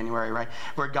January, right?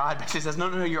 Where God basically says,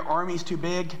 no, your army's too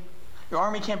big. Your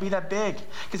army can't be that big.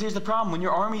 Because here's the problem. When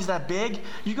your army's that big,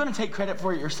 you're going to take credit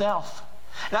for it yourself.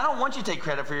 And I don't want you to take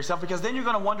credit for yourself, because then you're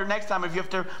going to wonder next time if you have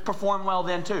to perform well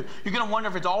then too. You're going to wonder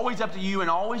if it's always up to you and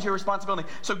always your responsibility.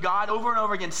 So God over and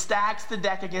over again stacks the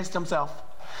deck against himself.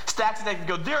 Stacks the deck and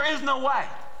goes, there is no way.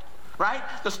 Right?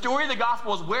 The story of the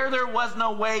gospel is where there was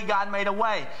no way, God made a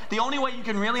way. The only way you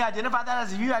can really identify that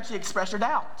is if you actually express your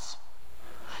doubts.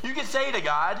 You can say to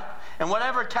God, in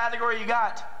whatever category you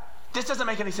got, this doesn't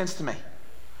make any sense to me.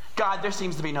 God, there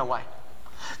seems to be no way.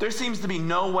 There seems to be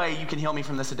no way you can heal me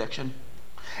from this addiction.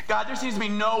 God, there seems to be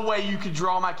no way you could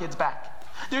draw my kids back.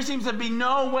 There seems to be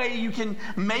no way you can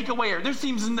make a way. There just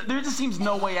seems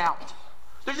no way out.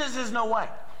 There just is no way.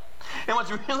 And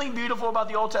what's really beautiful about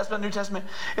the Old Testament and New Testament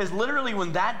is literally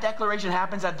when that declaration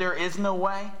happens that there is no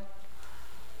way,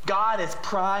 God is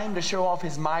primed to show off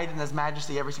his might and his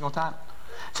majesty every single time.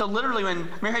 So literally when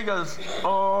Mary goes,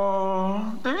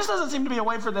 oh, there just doesn't seem to be a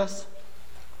way for this.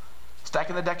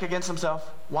 Stacking the deck against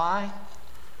himself. Why?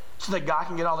 So that God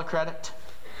can get all the credit.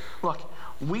 Look,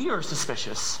 we are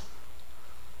suspicious.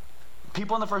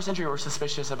 People in the first century were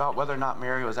suspicious about whether or not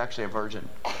Mary was actually a virgin.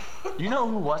 You know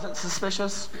who wasn't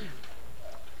suspicious?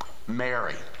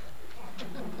 Mary.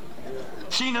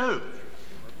 She knew.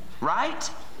 Right?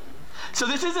 So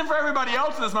this isn't for everybody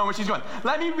else in this moment. She's going,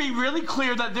 let me be really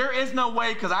clear that there is no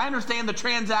way, because I understand the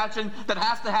transaction that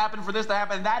has to happen for this to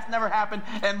happen. That's never happened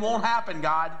and won't happen,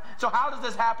 God. So how does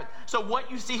this happen? So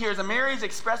what you see here is that Mary is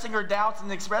expressing her doubts,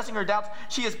 and expressing her doubts,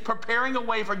 she is preparing a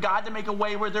way for God to make a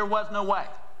way where there was no way.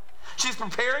 She's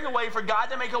preparing a way for God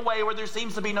to make a way where there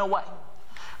seems to be no way.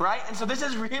 Right? And so this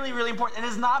is really, really important. It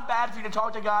is not bad for you to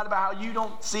talk to God about how you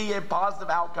don't see a positive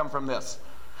outcome from this.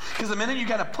 Because the minute you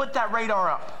kind of put that radar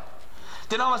up,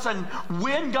 then all of a sudden,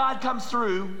 when God comes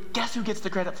through, guess who gets the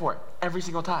credit for it? Every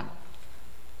single time.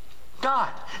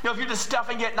 God. If you're just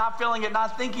stuffing it, not feeling it,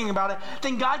 not thinking about it,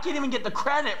 then God can't even get the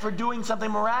credit for doing something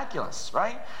miraculous,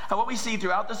 right? And what we see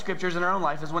throughout the scriptures in our own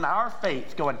life is when our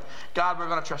faith going, God, we're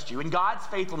going to trust you. And God's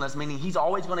faithfulness, meaning he's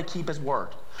always going to keep his word.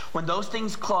 When those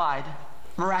things collide,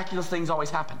 miraculous things always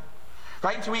happen.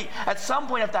 Right? And so we, at some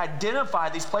point, have to identify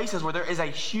these places where there is a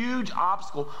huge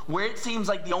obstacle, where it seems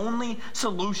like the only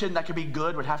solution that could be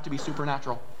good would have to be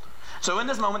supernatural. So in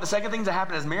this moment, the second thing that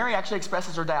happened is Mary actually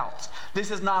expresses her doubts. This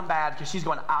is not bad because she's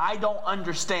going, I don't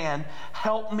understand.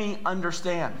 Help me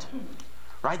understand.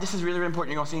 Right? This is really, really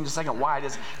important. You're going to see in just a second why it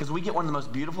is. Because we get one of the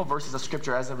most beautiful verses of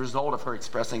Scripture as a result of her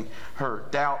expressing her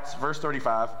doubts. Verse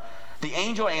 35. The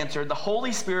angel answered, the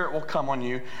Holy Spirit will come on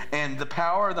you, and the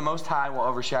power of the Most High will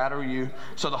overshadow you.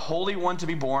 So the Holy One to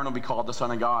be born will be called the Son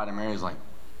of God. And Mary's like,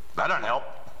 that doesn't help.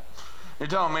 You're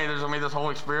telling me there's going to be this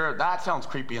Holy Spirit? That sounds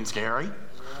creepy and scary.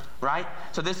 Right?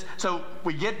 So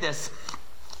we get this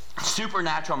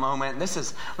supernatural moment. And this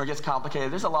is where it gets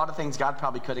complicated. There's a lot of things God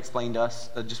probably could explain to us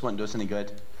that just wouldn't do us any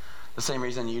good. The same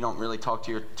reason you don't really talk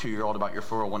to your 2-year-old about your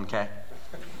 401k.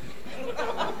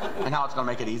 And how it's going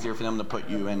to make it easier for them to put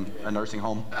you in a nursing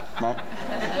home. Right?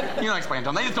 You don't explain to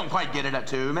them. They just don't quite get it at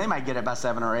 2. They might get it by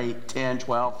 7 or 8, 10,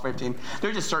 12, 15.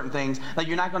 There's just certain things. Like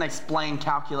you're not going to explain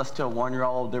calculus to a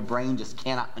 1-year-old. Their brain just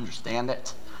cannot understand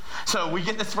it. So we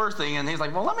get this first thing, and he's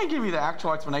like, well, let me give you the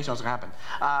actual explanation of what's going to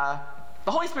happen.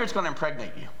 The Holy Spirit's going to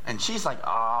impregnate you. And she's like,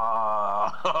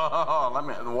 what?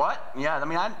 Yeah, I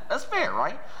mean, that's fair,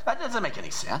 right? That doesn't make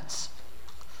any sense.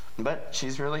 But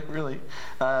she's really,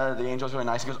 the angel's really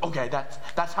nice. He goes, okay,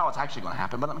 that's how it's actually going to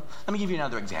happen. But let me give you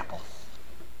another example.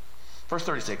 Verse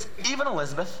 36, even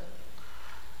Elizabeth,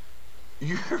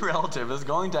 your relative, is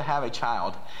going to have a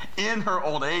child in her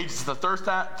old age. It's the third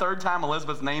time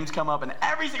Elizabeth's name's come up, and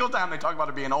every single time they talk about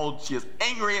her being old, she is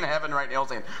angry in heaven right now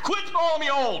saying, quit calling me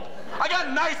old. I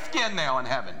got nice skin now in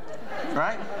heaven.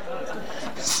 Right?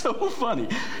 So funny.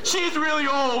 She's really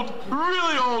old,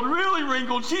 really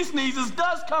wrinkled. She sneezes,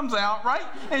 dust comes out, right?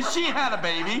 And she had a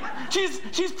baby.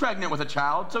 She's pregnant with a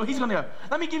child. So he's going to go,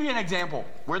 let me give you an example.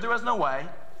 Where there was no way,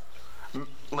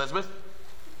 Elizabeth,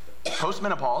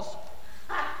 post-menopause,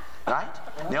 right?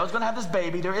 Neil's going to have this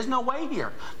baby. There is no way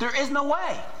here. There is no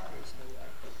way.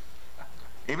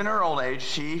 Even in her old age,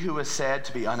 she who is said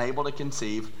to be unable to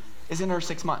conceive is in her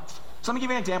 6th month. So let me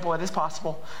give you an example. It is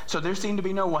possible. So there seemed to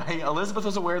be no way. Elizabeth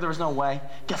was aware there was no way.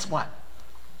 Guess what?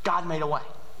 God made a way.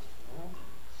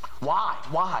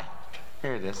 Why?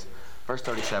 Here it is. Verse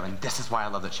 37. This is why I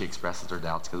love that she expresses her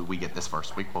doubts, because we get this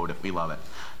verse. We quote it. We love it.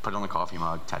 Put it on the coffee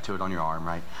mug. Tattoo it on your arm,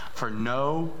 right? For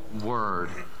no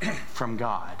word from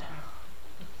God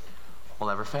will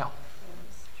ever fail.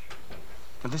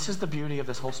 But this is the beauty of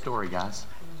this whole story, guys.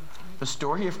 The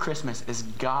story of Christmas is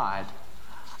God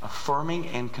affirming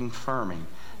and confirming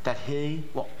that he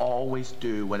will always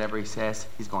do whatever he says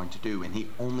he's going to do, and he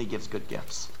only gives good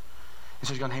gifts. And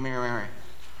so he's going, hey, Mary.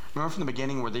 Remember from the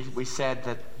beginning where we said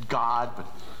that God would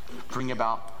bring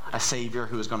about a Savior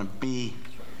who is going to be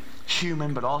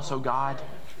human but also God?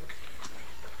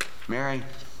 Mary,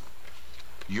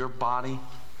 your body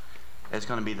is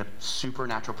going to be the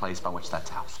supernatural place by which that's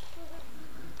housed.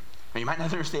 Now, you might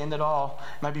not understand it all.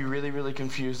 It might be really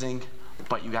confusing.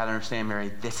 But you got to understand,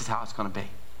 Mary, this is how it's going to be,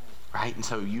 right? And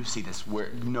so you see this, where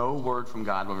no word from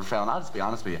God will ever fail. And I'll just be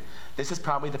honest with you. This is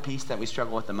probably the piece that we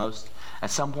struggle with the most.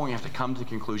 At some point, you have to come to the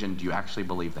conclusion, do you actually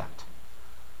believe that?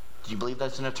 Do you believe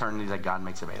that's an eternity that God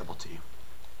makes available to you?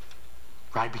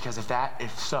 Right? Because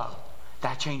if so,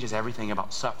 that changes everything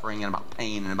about suffering and about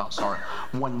pain and about sorrow.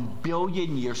 1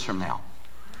 billion years from now,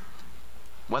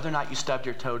 whether or not you stubbed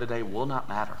your toe today will not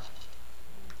matter.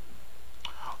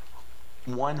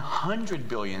 100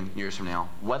 billion years from now,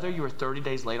 whether you were 30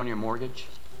 days late on your mortgage,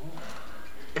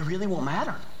 it really won't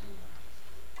matter.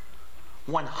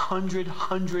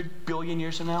 100 billion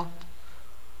years from now,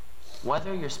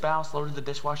 whether your spouse loaded the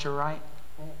dishwasher right,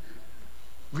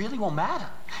 really won't matter.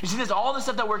 You see, there's all this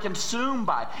stuff that we're consumed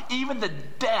by, even the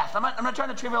death. I'm not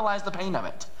trying to trivialize the pain of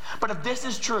it. But if this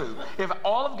is true, if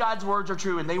all of God's words are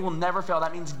true and they will never fail,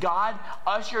 that means God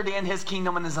ushered in his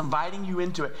kingdom and is inviting you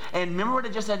into it. And remember what I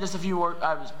just said just a few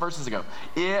verses ago.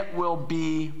 It will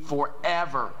be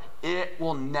forever. It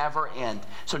will never end.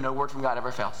 So no word from God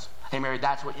ever fails. Hey, Mary,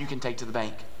 that's what you can take to the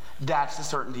bank. That's the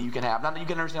certainty you can have. Not that you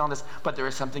can understand all this, but there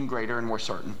is something greater and more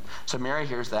certain. So Mary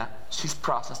hears that. She's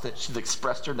processed it. She's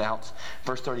expressed her doubts.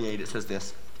 Verse 38, it says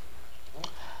this.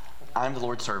 I am the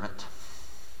Lord's servant.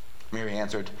 Mary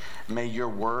answered, may your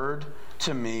word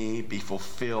to me be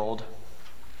fulfilled.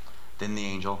 Then the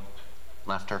angel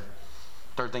left her.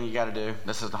 Third thing you got to do.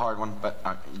 This is the hard one, but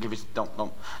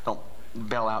don't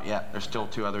bail out yet. There's still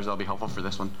 2 others that'll be helpful for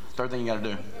this one. Third thing you got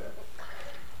to do.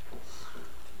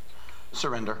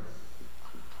 Surrender.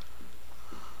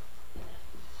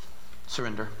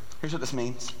 Surrender. Here's what this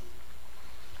means.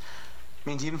 It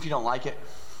means even if you don't like it,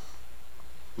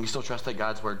 you still trust that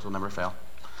God's words will never fail.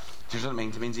 Here's what it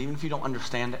means. It means even if you don't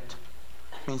understand it,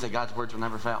 It means that God's words will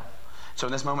never fail. So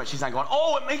in this moment, she's not going,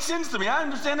 oh, it makes sense to me. I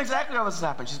understand exactly how this has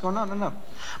happened. She's going, no.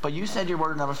 But you said your word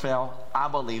will never fail. I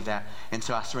believe that. And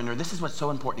so I surrender. This is what's so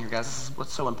important here, guys. This is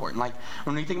what's so important. Like,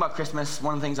 when we think about Christmas,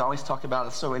 one of the things I always talk about,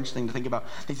 it's so interesting to think about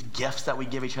these gifts that we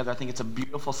give each other. I think it's a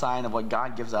beautiful sign of what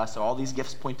God gives us. So all these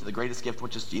gifts point to the greatest gift,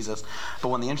 which is Jesus. But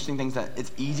one of the interesting things that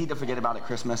it's easy to forget about at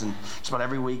Christmas, and just about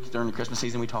every week during the Christmas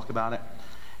season we talk about it,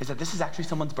 is that this is actually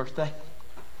someone's birthday.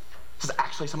 This is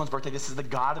actually someone's birthday. This is the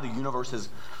God of the universe's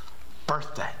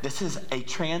birthday. This is a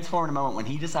transformative moment when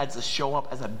he decides to show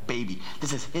up as a baby.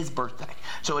 This is his birthday.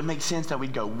 So it makes sense that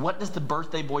we'd go, what does the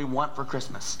birthday boy want for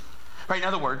Christmas? Right? In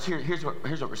other words, here's what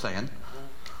we're saying.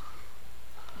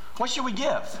 What should we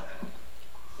give?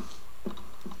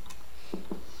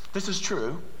 This is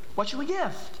true. What should we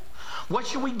give? What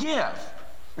should we give?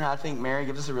 And I think Mary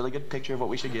gives us a really good picture of what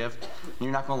we should give.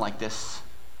 You're not going to like this,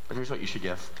 but here's what you should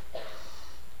give.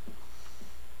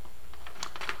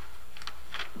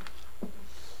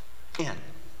 In.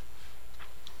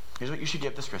 Here's what you should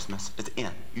give this Christmas. It's in.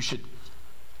 You should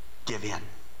give in.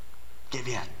 Give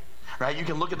in. Right? You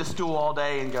can look at the stool all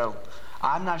day and go,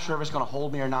 I'm not sure if it's going to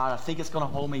hold me or not. I think it's going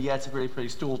to hold me. Yeah, it's a really pretty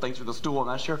stool. Thanks for the stool. I'm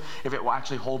not sure if it will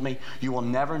actually hold me. You will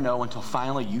never know until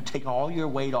finally you take all your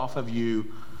weight off of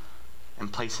you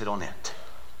and place it on it.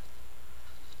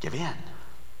 Give in.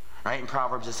 Right? In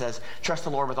Proverbs it says, trust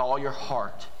the Lord with all your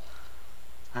heart.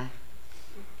 Right?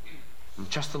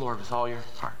 And trust the Lord with all your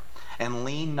heart. And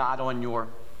lean not on your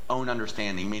own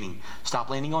understanding, meaning stop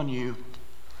leaning on you.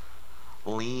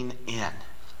 Lean in.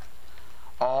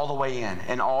 All the way in.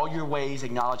 In all your ways,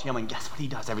 acknowledge him. And guess what he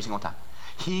does every single time?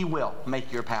 He will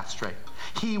make your path straight.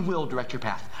 He will direct your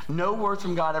path. No word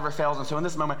from God ever fails. And so in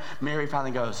this moment, Mary finally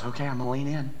goes, okay, I'm going to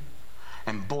lean in.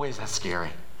 And boy, is that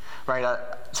scary. Right?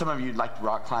 Some of you like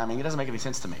rock climbing. It doesn't make any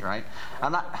sense to me, right?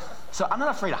 I'm not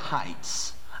afraid of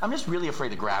heights. I'm just really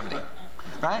afraid of gravity.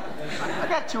 Right? I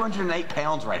got 208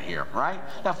 pounds right here, right?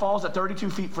 That falls at 32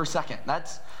 feet per second.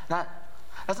 That's not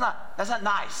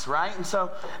nice, right? And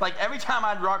so, like, every time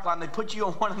I'd rock climb, they put you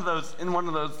on one of those,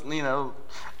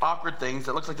 awkward things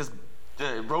that looks like this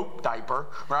rope diaper,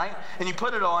 right? And you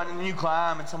put it on, and then you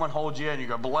climb, and someone holds you, and you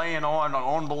go belaying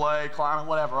on belay, climbing,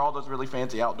 whatever, all those really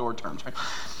fancy outdoor terms, right?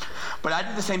 But I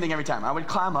did the same thing every time. I would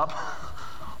climb up,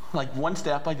 like one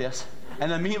step like this,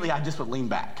 and immediately I just would lean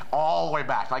back, all the way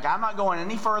back. Like, I'm not going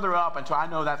any further up until I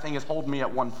know that thing is holding me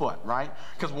at 1 foot, right?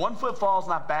 Because 1 foot fall is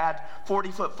not bad,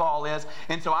 40-foot fall is.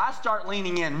 And so I start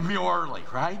leaning in real early,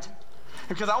 right?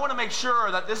 Because I want to make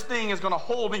sure that this thing is going to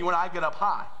hold me when I get up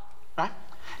high, right?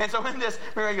 And so in this,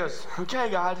 Mary goes, okay,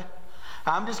 God,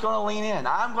 I'm just going to lean in.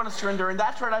 I'm going to surrender. And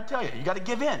that's what I tell you. You got to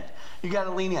give in. You got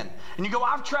to lean in. And you go,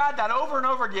 I've tried that over and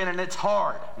over again, and it's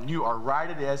hard. And you are right,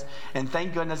 it is. And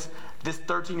thank goodness this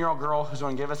 13-year-old girl who's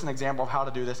going to give us an example of how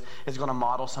to do this is going to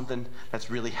model something that's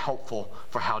really helpful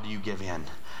for how do you give in.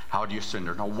 How do you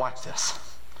surrender? Now watch this.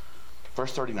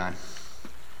 Verse 39.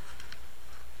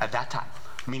 At that time,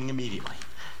 meaning immediately,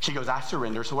 she goes, I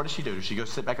surrender. So what does she do? Does she go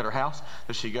sit back at her house?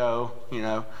 Does she go,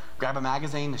 grab a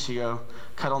magazine? Does she go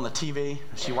cut on the TV?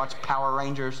 Does she watch Power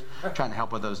Rangers? I'm trying to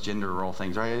help with those gender role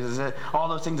things, right? Is it all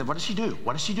those things? What does she do?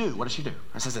 What does she do? What does she do?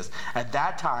 It says this. At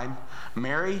that time,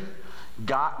 Mary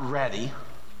got ready,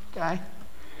 okay,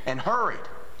 and hurried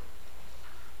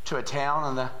to a town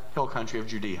in the hill country of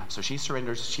Judea. So she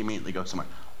surrenders. She immediately goes somewhere.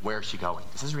 Where is she going?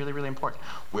 This is really, really important.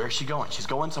 Where is she going? She's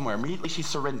going somewhere. Immediately she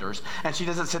surrenders. And she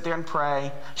doesn't sit there and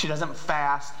pray. She doesn't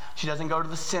fast. She doesn't go to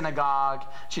the synagogue.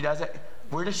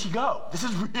 Where does she go? This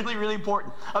is really, really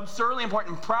important. Absurdly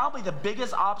important. Probably the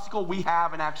biggest obstacle we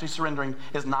have in actually surrendering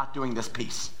is not doing this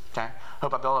piece. Okay?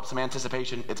 Hope I built up some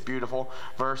anticipation. It's beautiful.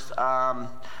 Verse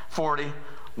 40.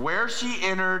 Where she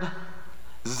entered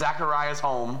Zechariah's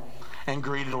home and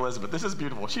greeted Elizabeth. This is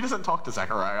beautiful. She doesn't talk to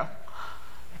Zechariah.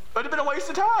 It would have been a waste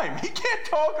of time. He can't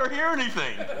talk or hear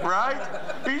anything, right?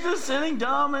 He's just sitting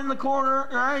dumb in the corner,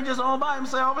 right? Just all by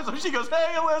himself. And so she goes,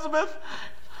 hey, Elizabeth.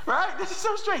 Right? This is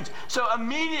so strange. So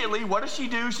immediately, what does she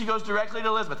do? She goes directly to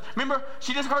Elizabeth. Remember,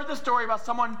 she just heard the story about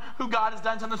someone who God has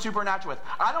done something supernatural with.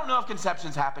 I don't know if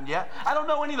conception's happened yet. I don't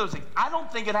know any of those things. I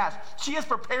don't think it has. She is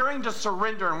preparing to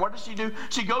surrender. And what does she do?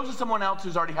 She goes to someone else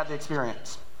who's already had the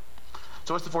experience.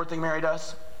 So what's the fourth thing Mary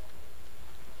does?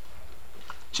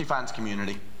 She finds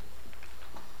community.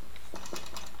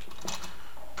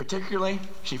 Particularly,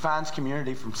 she finds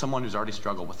community from someone who's already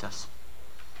struggled with this.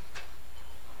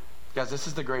 Guys, this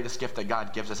is the greatest gift that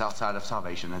God gives us outside of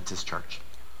salvation. It's His church.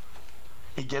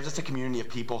 He gives us a community of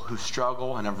people who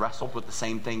struggle and have wrestled with the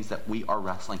same things that we are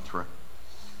wrestling through.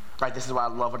 Right, this is why I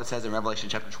love what it says in Revelation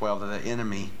chapter 12, that the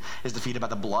enemy is defeated by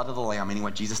the blood of the Lamb, meaning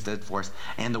what Jesus did for us,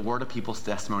 and the word of people's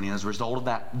testimony. And as a result of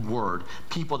that word,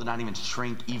 people did not even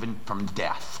shrink even from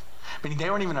death. Meaning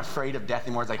they weren't even afraid of death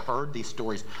anymore as they heard these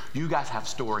stories. You guys have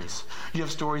stories. You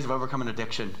have stories of overcoming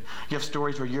addiction. You have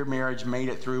stories where your marriage made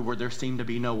it through where there seemed to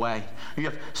be no way. You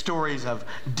have stories of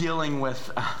dealing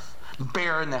with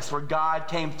barrenness where God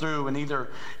came through and either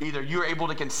you were able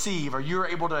to conceive or you were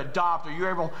able to adopt or you were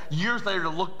able years later to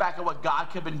look back at what God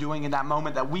could have been doing in that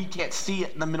moment that we can't see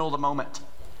it in the middle of the moment.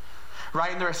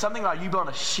 Right? And there is something about you being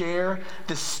able to share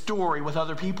this story with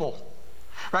other people.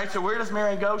 Right? So where does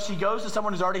Mary go? She goes to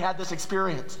someone who's already had this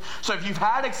experience. So if you've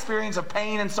had experience of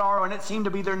pain and sorrow and it seemed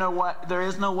to be there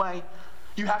is no way,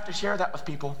 you have to share that with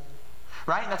people.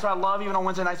 Right? And that's what I love even on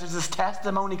Wednesday nights. There's this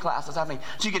testimony class that's happening.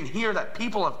 So you can hear that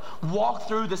people have walked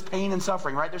through this pain and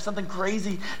suffering, right? There's something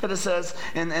crazy that it says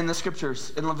in the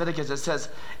scriptures, in Leviticus. It says,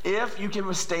 if you can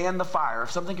withstand the fire, if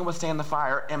something can withstand the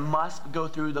fire, it must go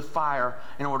through the fire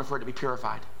in order for it to be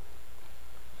purified.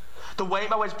 The way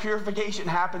by which purification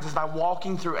happens is by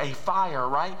walking through a fire,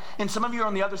 right? And some of you are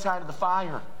on the other side of the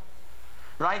fire.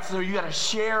 Right? So you got to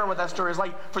share what that story is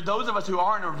like. For those of us who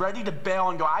aren't ready to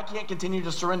bail and go, I can't continue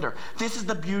to surrender. This is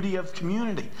the beauty of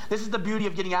community. This is the beauty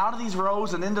of getting out of these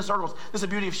rows and into circles. This is the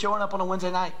beauty of showing up on a Wednesday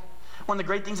night. One of the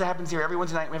great things that happens here, every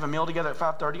Wednesday night we have a meal together at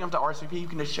 5:30. You don't have to RSVP, you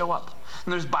can just show up.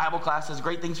 And there's Bible classes,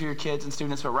 great things for your kids and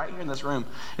students. But right here in this room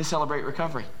is Celebrate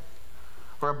Recovery,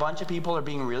 where a bunch of people are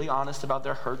being really honest about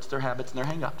their hurts, their habits, and their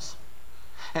hang-ups.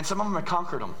 And some of them have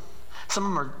conquered them. Some of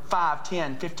them are 5,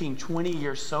 10, 15, 20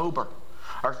 years sober.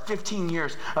 Or 15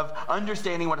 years of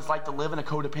understanding what it's like to live in a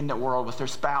codependent world with their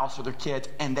spouse or their kids,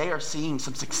 and they are seeing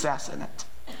some success in it.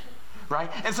 Right?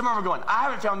 And some of them are going, I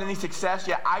haven't found any success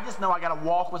yet. I just know I got to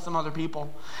walk with some other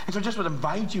people. And so I just would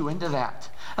invite you into that.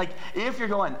 Like, if you're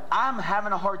going, I'm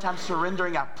having a hard time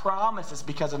surrendering, I promise it's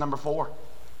because of number 4.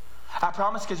 I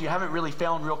promise because you haven't really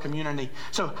found real community.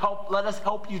 So let us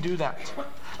help you do that.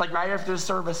 Like right after the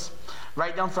service,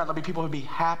 right down front, there'll be people who'd be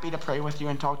happy to pray with you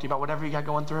and talk to you about whatever you got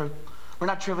going through. We're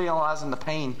not trivializing the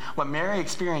pain. What Mary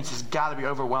experienced has got to be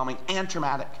overwhelming and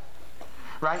traumatic.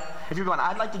 Right? If you're going,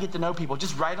 I'd like to get to know people,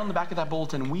 just write on the back of that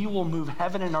bulletin, we will move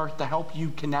heaven and earth to help you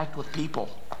connect with people.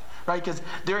 Right? Because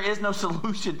there is no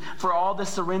solution for all this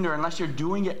surrender unless you're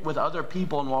doing it with other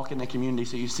people and walking in the community.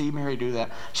 So you see Mary do that.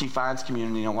 She finds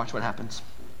community. Now watch what happens.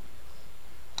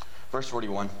 Verse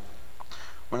 41.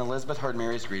 When Elizabeth heard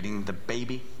Mary's greeting, the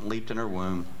baby leaped in her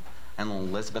womb, and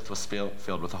Elizabeth was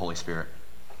filled with the Holy Spirit.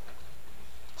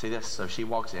 See this? So she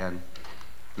walks in, and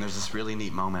there's this really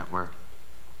neat moment where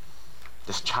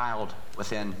this child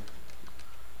within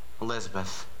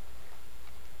Elizabeth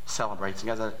celebrates.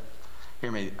 You guys,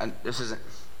 hear me. This isn't.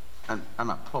 I'm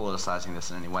not politicizing this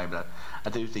in any way, but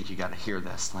I do think you got to hear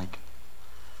this. Like,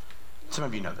 some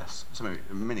of you know this.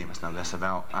 Many of us know this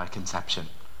about conception,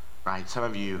 right? Some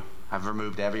of you have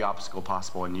removed every obstacle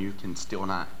possible, and you can still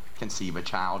not conceive a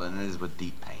child, and it is with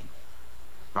deep pain.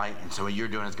 Right? And so what you're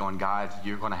doing is going, God,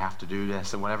 you're going to have to do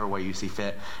this in whatever way you see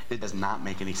fit. It does not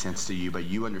make any sense to you, but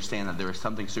you understand that there is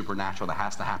something supernatural that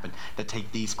has to happen to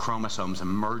take these chromosomes and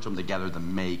merge them together to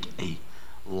make a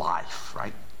life,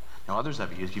 right? Now others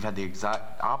of you, you've had the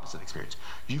exact opposite experience.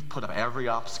 You've put up every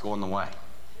obstacle in the way.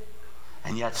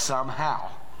 And yet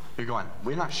somehow you're going,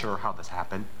 we're not sure how this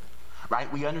happened.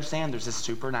 Right? We understand there's this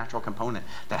supernatural component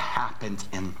that happens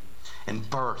in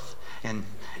birth and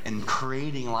in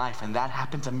creating life, and that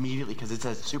happens immediately because it's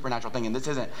a supernatural thing. And this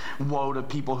isn't woe to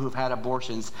people who've had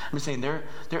abortions. I'm just saying there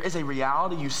is a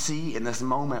reality you see in this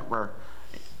moment where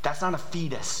that's not a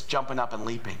fetus jumping up and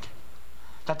leaping.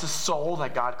 That's a soul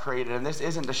that God created, and this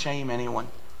isn't to shame anyone.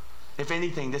 If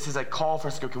anything, this is a call for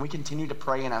us to go, can we continue to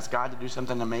pray and ask God to do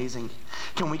something amazing?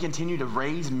 Can we continue to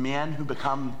raise men who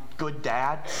become good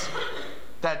dads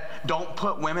that don't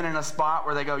put women in a spot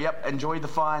where they go, yep, enjoy the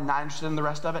fun, not interested in the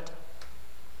rest of it?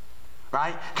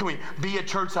 Right? Can we be a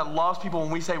church that loves people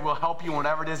when we say we'll help you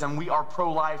whatever it is, and we are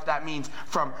pro-life? That means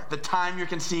from the time you're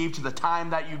conceived to the time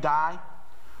that you die.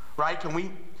 Right? Can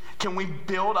we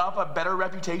build up a better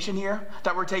reputation here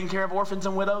that we're taking care of orphans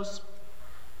and widows?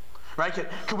 Right?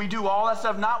 Can we do all that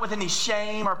stuff not with any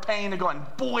shame or pain and going,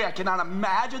 boy, I cannot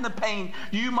imagine the pain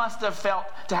you must have felt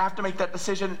to have to make that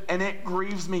decision, and it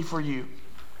grieves me for you.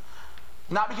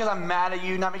 Not because I'm mad at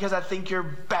you, not because I think you're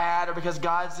bad or because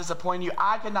God's disappointing you.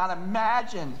 I cannot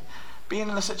imagine being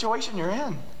in the situation you're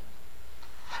in.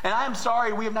 And I am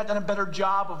sorry we have not done a better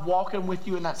job of walking with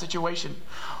you in that situation.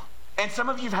 And some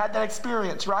of you have had that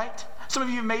experience, right? Some of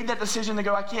you have made that decision to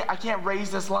go, I can't raise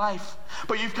this life.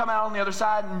 But you've come out on the other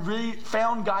side and really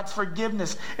found God's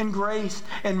forgiveness and grace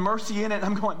and mercy in it. And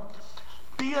I'm going,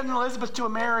 Be an Elizabeth to a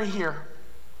Mary here.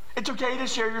 It's okay to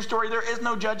share your story. There is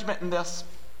no judgment in this.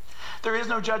 There is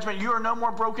no judgment. You are no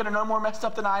more broken and no more messed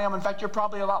up than I am. In fact, you're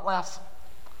probably a lot less.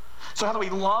 So how do we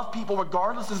love people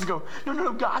regardless? Is to go,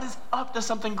 no, God is up to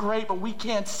something great, but we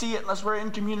can't see it unless we're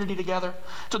in community together.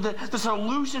 So the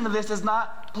solution to this is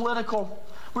not political.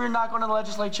 We're not going to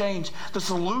legislate change. The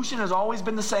solution has always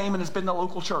been the same, and it's been the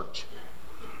local church.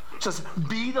 It says,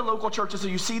 be the local church. And so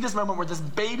you see this moment where this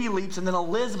baby leaps, and then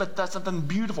Elizabeth does something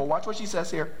beautiful. Watch what she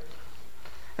says here.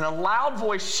 In a loud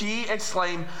voice, she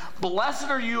exclaimed,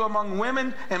 "Blessed are you among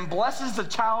women, and blessed is the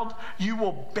child you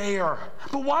will bear.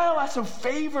 But why am I so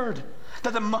favored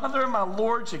that the mother of my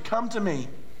Lord should come to me?"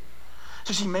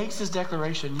 So she makes this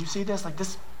declaration. You see this? Like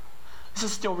this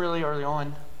is still really early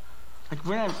on.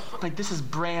 This is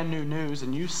brand new news,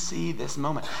 and you see this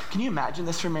moment. Can you imagine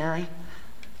this for Mary?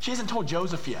 She hasn't told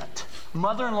Joseph yet.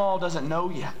 Mother-in-law doesn't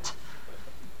know yet.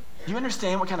 Do you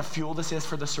understand what kind of fuel this is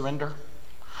for the surrender?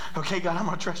 Okay, God, I'm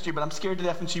going to trust you, but I'm scared to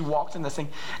death. And she walks in this thing,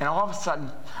 and all of a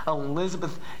sudden,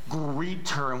 Elizabeth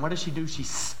greets her. And what does she do? She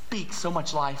speaks so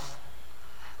much life.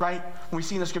 Right? When we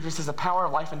see in the scripture, it says the power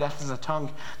of life and death is in the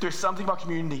tongue. There's something about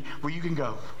community where you can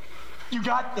go, you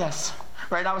got this.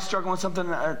 Right? I was struggling with something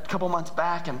a couple months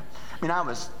back, and I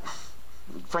was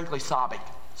frankly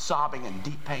sobbing in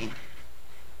deep pain.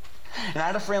 And I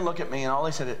had a friend look at me, and all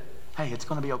they said, "Hey, it's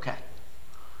going to be okay."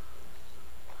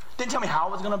 Didn't tell me how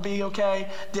it was going to be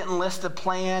okay. Didn't list a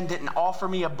plan. Didn't offer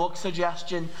me a book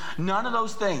suggestion. None of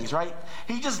those things, right?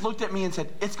 He just looked at me and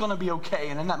said, "It's going to be okay."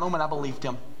 And in that moment, I believed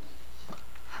him.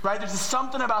 Right? There's just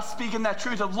something about speaking that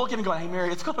truth of looking and going, "Hey,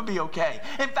 Mary, it's going to be okay.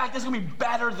 In fact, it's going to be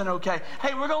better than okay.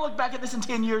 Hey, we're going to look back at this in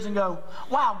 10 years and go,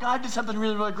 wow, God did something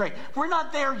really, really great." We're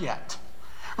not there yet.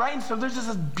 Right? And so there's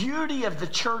this beauty of the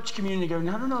church community going,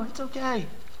 no, it's okay.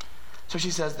 So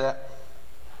she says that.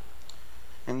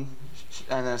 And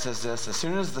then it says this: "As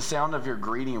soon as the sound of your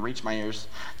greeting reached my ears,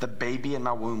 the baby in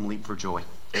my womb leaped for joy."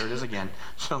 There it is again.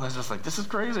 So Elizabeth's like, this is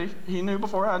crazy. He knew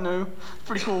before I knew.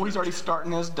 Pretty cool. He's already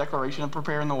starting his declaration and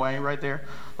preparing the way right there.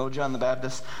 Little John the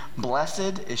Baptist.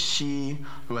 "Blessed is she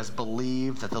who has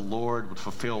believed that the Lord would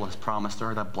fulfill his promise to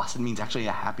her." That blessed means actually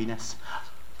a happiness,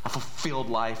 a fulfilled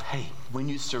life. Hey, when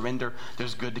you surrender,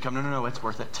 there's good to come. No, it's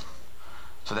worth it.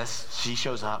 So she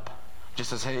shows up.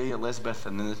 Just says, "Hey, Elizabeth,"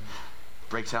 and then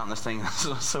breaks out in this thing.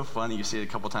 It's so funny. You see it a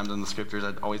couple times in the scriptures.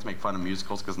 I always make fun of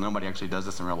musicals because nobody actually does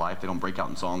this in real life. They don't break out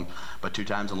in song, but 2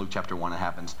 times in Luke chapter 1 it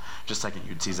happens. Just a second,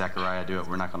 you'd see Zechariah do it.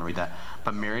 We're not going to read that.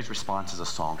 But Mary's response is a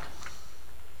song.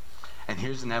 And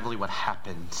here's inevitably what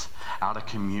happens out of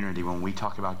community when we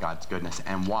talk about God's goodness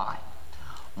and why.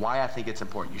 Why I think it's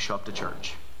important. You show up to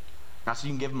church. Not so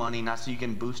you can give money, not so you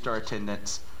can boost our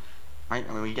attendance. Right?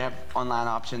 We have online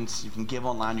options. You can give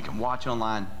online, you can watch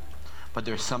online. But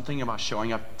there's something about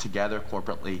showing up together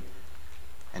corporately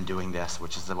and doing this,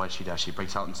 which is what she does. She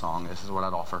breaks out in song. This is what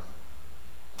I'd offer.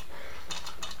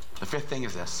 The 5th thing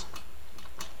is this.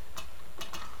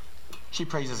 She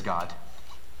praises God.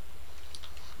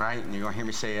 Right? And you're going to hear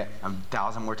me say it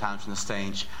 1,000 more times from the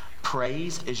stage.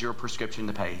 Praise is your prescription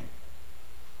to pain.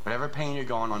 Whatever pain you're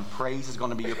going on, praise is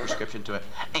going to be your prescription to it.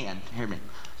 And, hear me,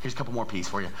 here's a couple more P's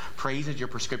for you. Praise is your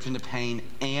prescription to pain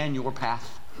and your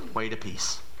pathway to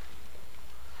peace.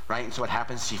 Right? And so what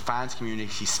happens, she finds community,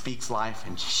 she speaks life,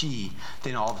 and she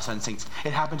then all of a sudden sings.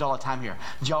 It happens all the time here.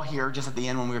 Did y'all hear just at the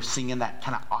end when we were singing that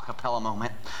kind of a cappella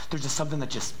moment? There's just something that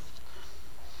just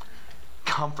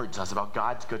comforts us about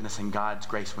God's goodness and God's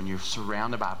grace when you're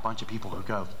surrounded by a bunch of people who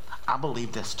go, "I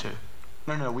believe this too."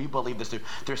 No, we believe this too.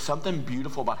 There's something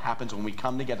beautiful about happens when we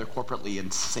come together corporately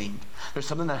and sing. There's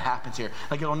something that happens here.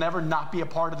 Like it'll never not be a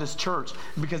part of this church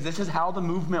because this is how the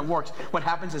movement works. What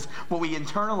happens is what we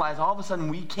internalize, all of a sudden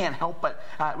we can't help but,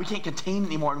 we can't contain it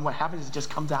anymore. And what happens is it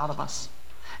just comes out of us.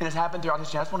 And it's happened throughout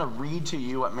history. I just want to read to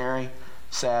you what Mary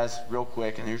says real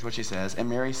quick. And here's what she says. "And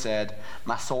Mary said,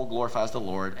 my soul glorifies the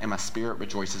Lord, and my spirit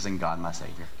rejoices in God my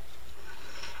Savior.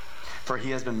 For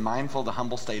he has been mindful of the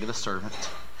humble state of his servant.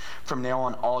 From now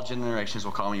on, all generations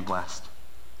will call me blessed."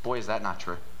 Boy, is that not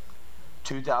true.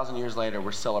 2,000 years later,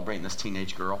 we're celebrating this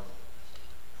teenage girl.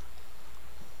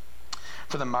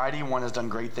 "For the mighty one has done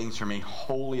great things for me.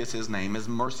 Holy is his name. His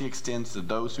mercy extends to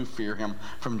those who fear him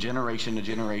from generation to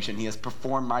generation. He has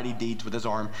performed mighty deeds with his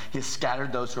arm. He has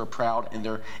scattered those who are proud in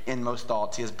their inmost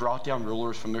thoughts. He has brought down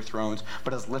rulers from their thrones,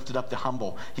 but has lifted up the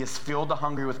humble. He has filled the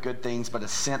hungry with good things, but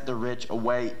has sent the rich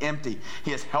away empty.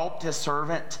 He has helped his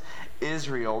servant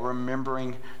Israel,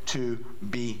 remembering to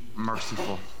be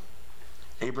merciful.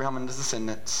 Abraham and his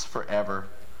descendants forever."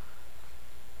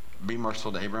 Be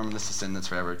merciful to Abraham and his descendants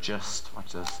forever, just,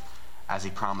 watch this, as he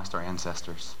promised our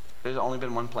ancestors. There's only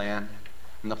been one plan.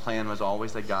 And the plan was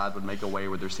always that God would make a way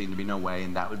where there seemed to be no way,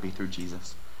 and that would be through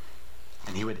Jesus.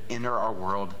 And he would enter our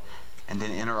world and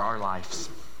then enter our lives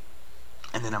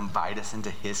and then invite us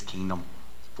into his kingdom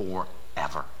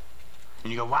forever.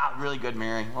 And you go, wow, really good,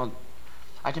 Mary. Well,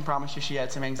 I can promise you she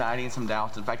had some anxiety and some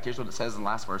doubts. In fact, here's what it says in the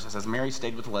last verse. It says, Mary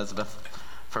stayed with Elizabeth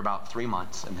for about 3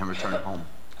 months and then returned home.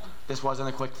 This wasn't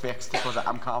a quick fix.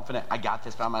 I'm confident I got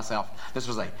this by myself. This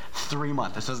was 3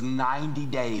 months. This was 90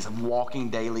 days of walking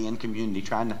daily in community,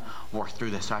 trying to work through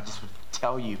this. So I just would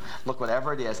tell you, look,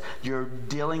 whatever it is, you're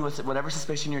dealing with, whatever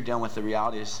suspicion you're dealing with, the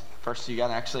reality is, first you got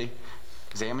to actually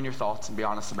examine your thoughts and be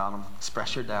honest about them.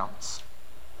 Express your doubts.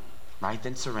 Right?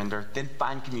 Then surrender, then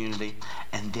find community,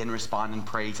 and then respond in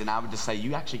praise. And I would just say,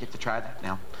 you actually get to try that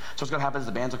now. So what's going to happen is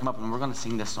the bands will come up and we're going to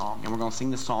sing this song. And we're going to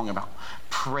sing this song about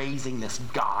praising this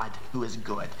God who is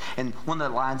good. And one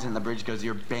of the lines in the bridge goes,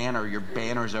 your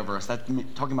banner's over us. That's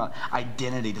talking about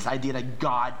identity, this idea that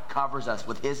God covers us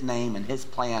with his name and his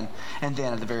plan. And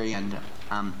then at the very end,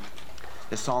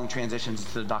 the song transitions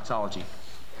to the doxology.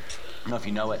 I don't know if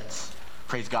you know it. It's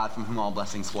praise God from whom all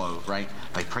blessings flow, right?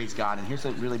 Like, praise God. And here's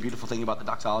the really beautiful thing about the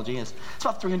doxology is it's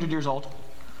about 300 years old. A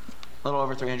little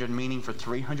over 300, meaning for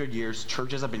 300 years,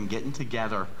 churches have been getting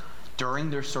together during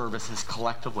their services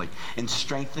collectively and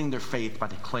strengthening their faith by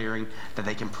declaring that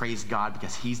they can praise God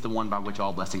because he's the one by which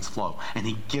all blessings flow. And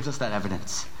he gives us that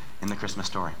evidence in the Christmas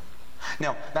story.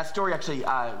 Now, that story actually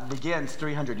begins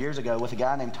 300 years ago with a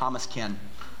guy named Thomas Ken.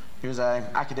 He was an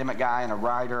academic guy and a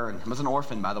writer, and was an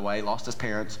orphan, by the way, lost his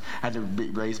parents, had to be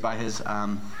raised by his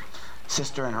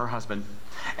sister and her husband.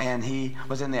 And he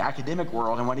was in the academic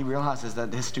world, and what he realized is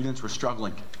that his students were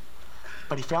struggling.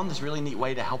 But he found this really neat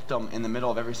way to help them in the middle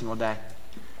of every single day.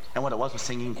 And what it was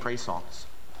singing praise songs.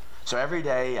 So every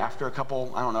day, after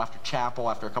after chapel,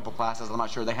 after a couple classes, I'm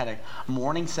not sure, they had a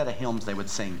morning set of hymns they would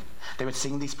sing. They would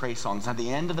sing these praise songs. At the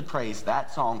end of the praise,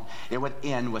 that song, it would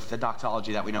end with the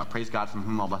doxology that we know, praise God from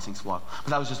whom all blessings flow. But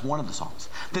that was just one of the songs.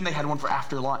 Then they had one for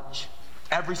after lunch.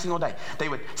 Every single day, they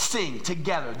would sing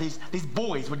together. These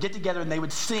boys would get together and they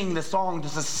would sing the song to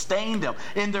sustain them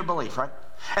in their belief, right?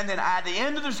 And then at the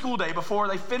end of their school day, before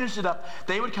they finished it up,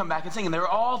 they would come back and sing. And there were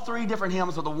all 3 different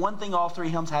hymns, but the one thing all 3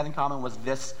 hymns had in common was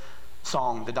this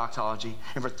song, the doxology.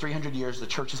 And for 300 years, the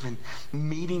church has been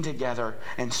meeting together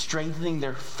and strengthening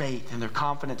their faith and their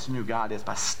confidence in who God is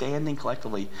by standing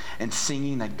collectively and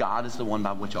singing that God is the one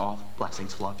by which all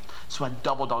blessings flow. So I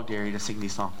double dog dare you to sing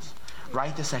these songs.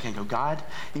 Right this second, go, God,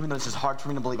 even though this is hard for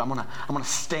me to believe, I'm gonna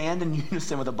stand in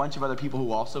unison with a bunch of other people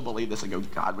who also believe this and go,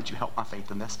 God, would you help my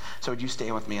faith in this? So would you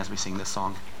stand with me as we sing this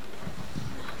song?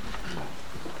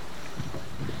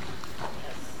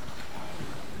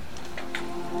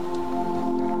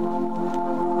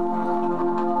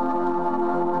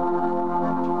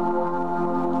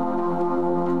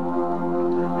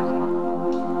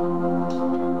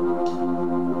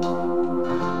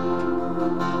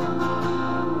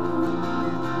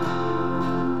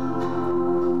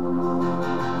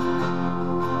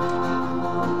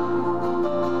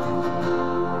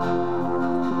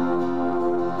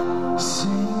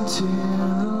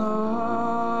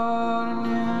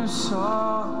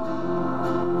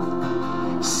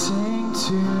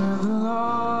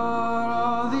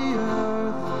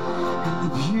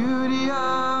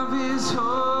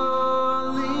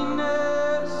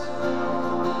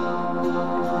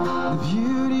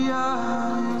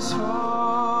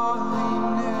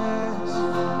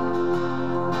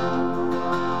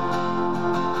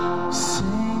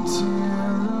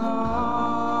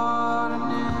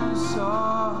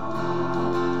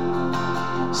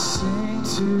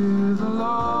 To the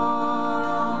Lord.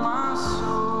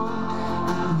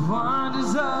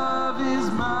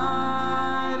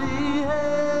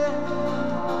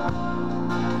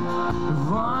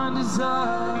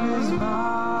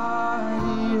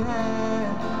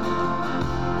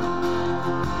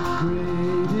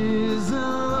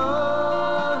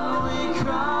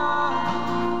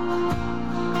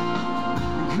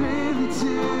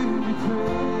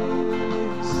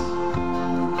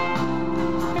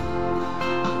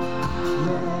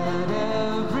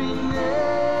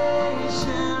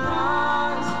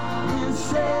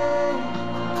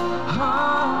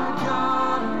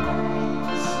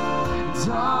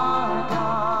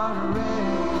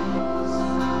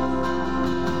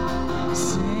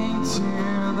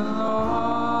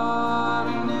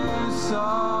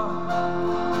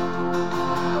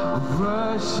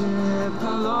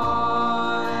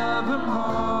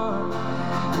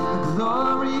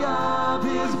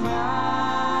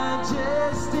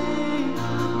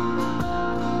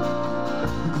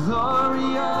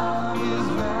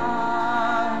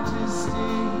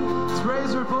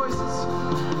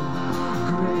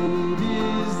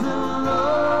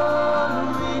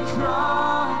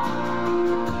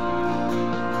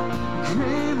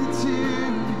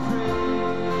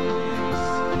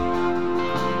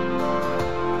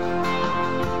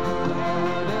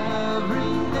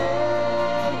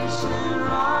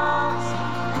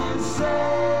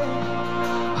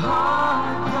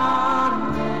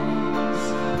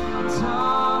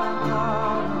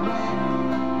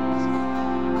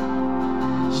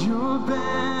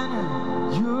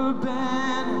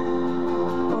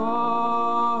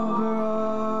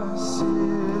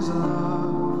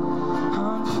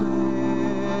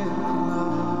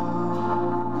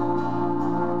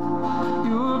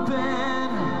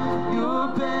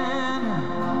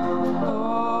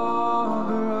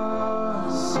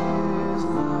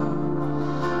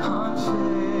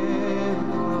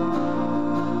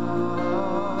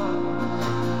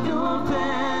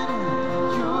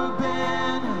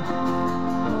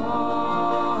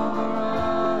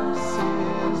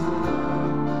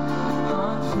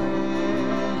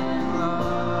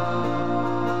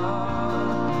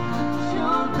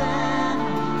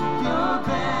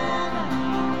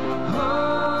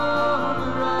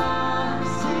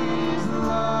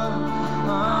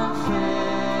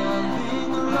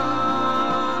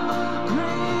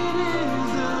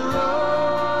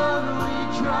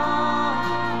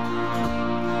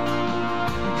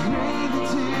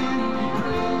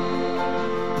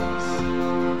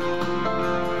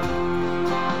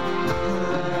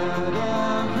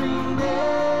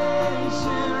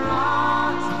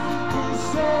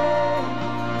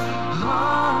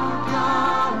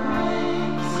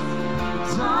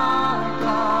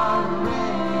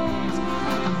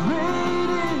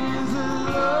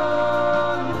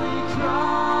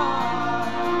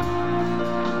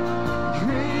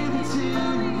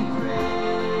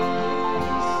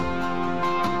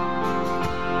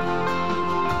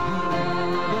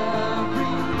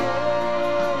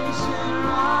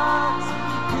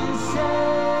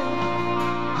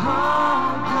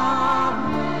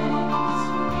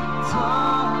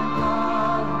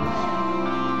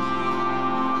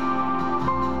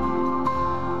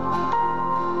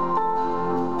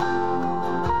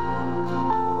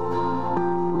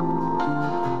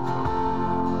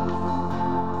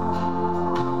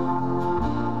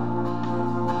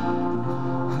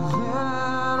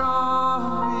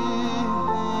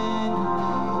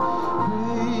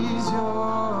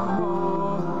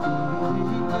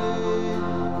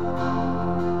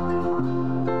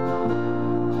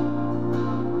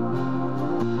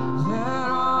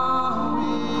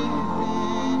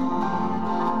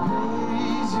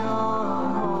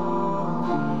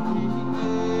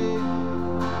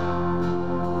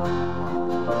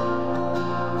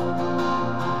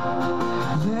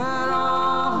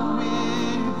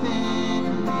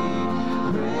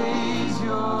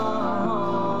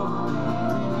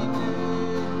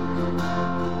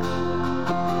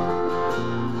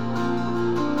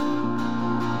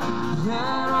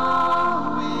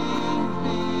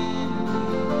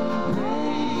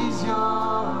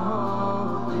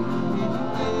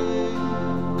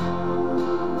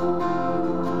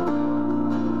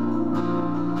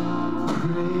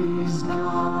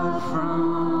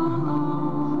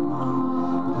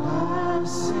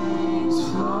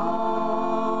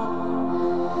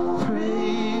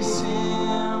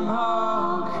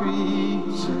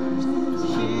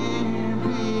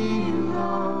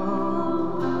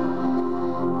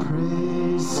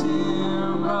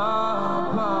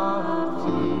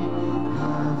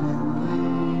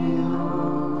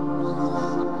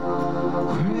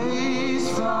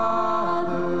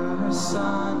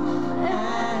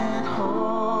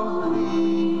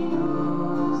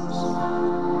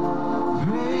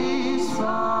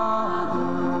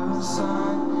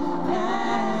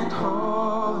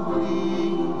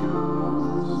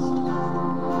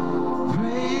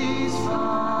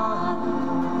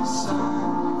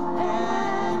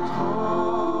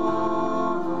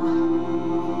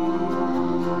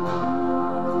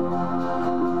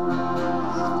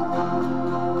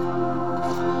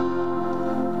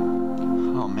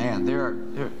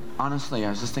 Honestly, I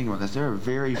was just thinking about this. There are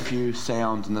very few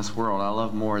sounds in this world I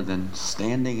love more than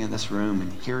standing in this room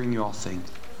and hearing you all sing.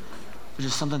 There's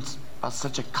just something about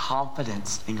such a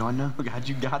confidence in going, no, God,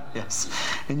 you got this.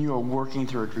 And you are working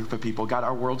through a group of people. God,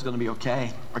 our world's going to be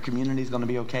okay. Our community's going to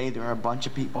be okay. There are a bunch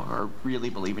of people who are really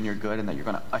believing you're good and that you're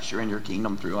going to usher in your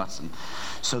kingdom through us. And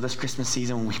so this Christmas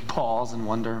season, when we pause and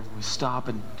wonder, we stop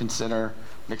and consider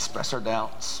and express our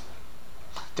doubts.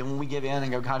 Then when we give in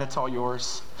and go, God, it's all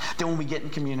yours. Then when we get in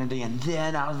community, and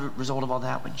then as a result of all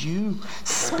that, would you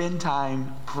spend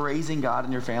time praising God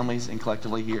and your families and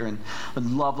collectively here, and would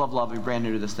love, if you're brand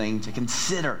new to this thing, to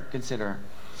consider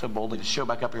so boldly to show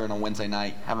back up here on a Wednesday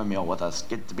night, have a meal with us,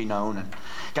 get to be known, and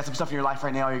got some stuff in your life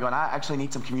right now, you're going, I actually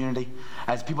need some community.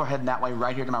 As people are heading that way,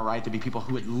 right here to my right, there'd be people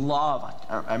who would love,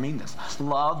 I mean this,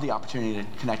 love the opportunity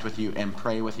to connect with you and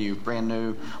pray with you. Brand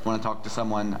new, want to talk to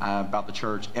someone about the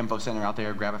church, info center out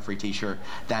there, grab a free t-shirt.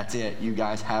 That's it. You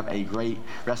guys have a great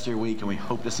rest of your week, and we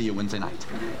hope to see you Wednesday night.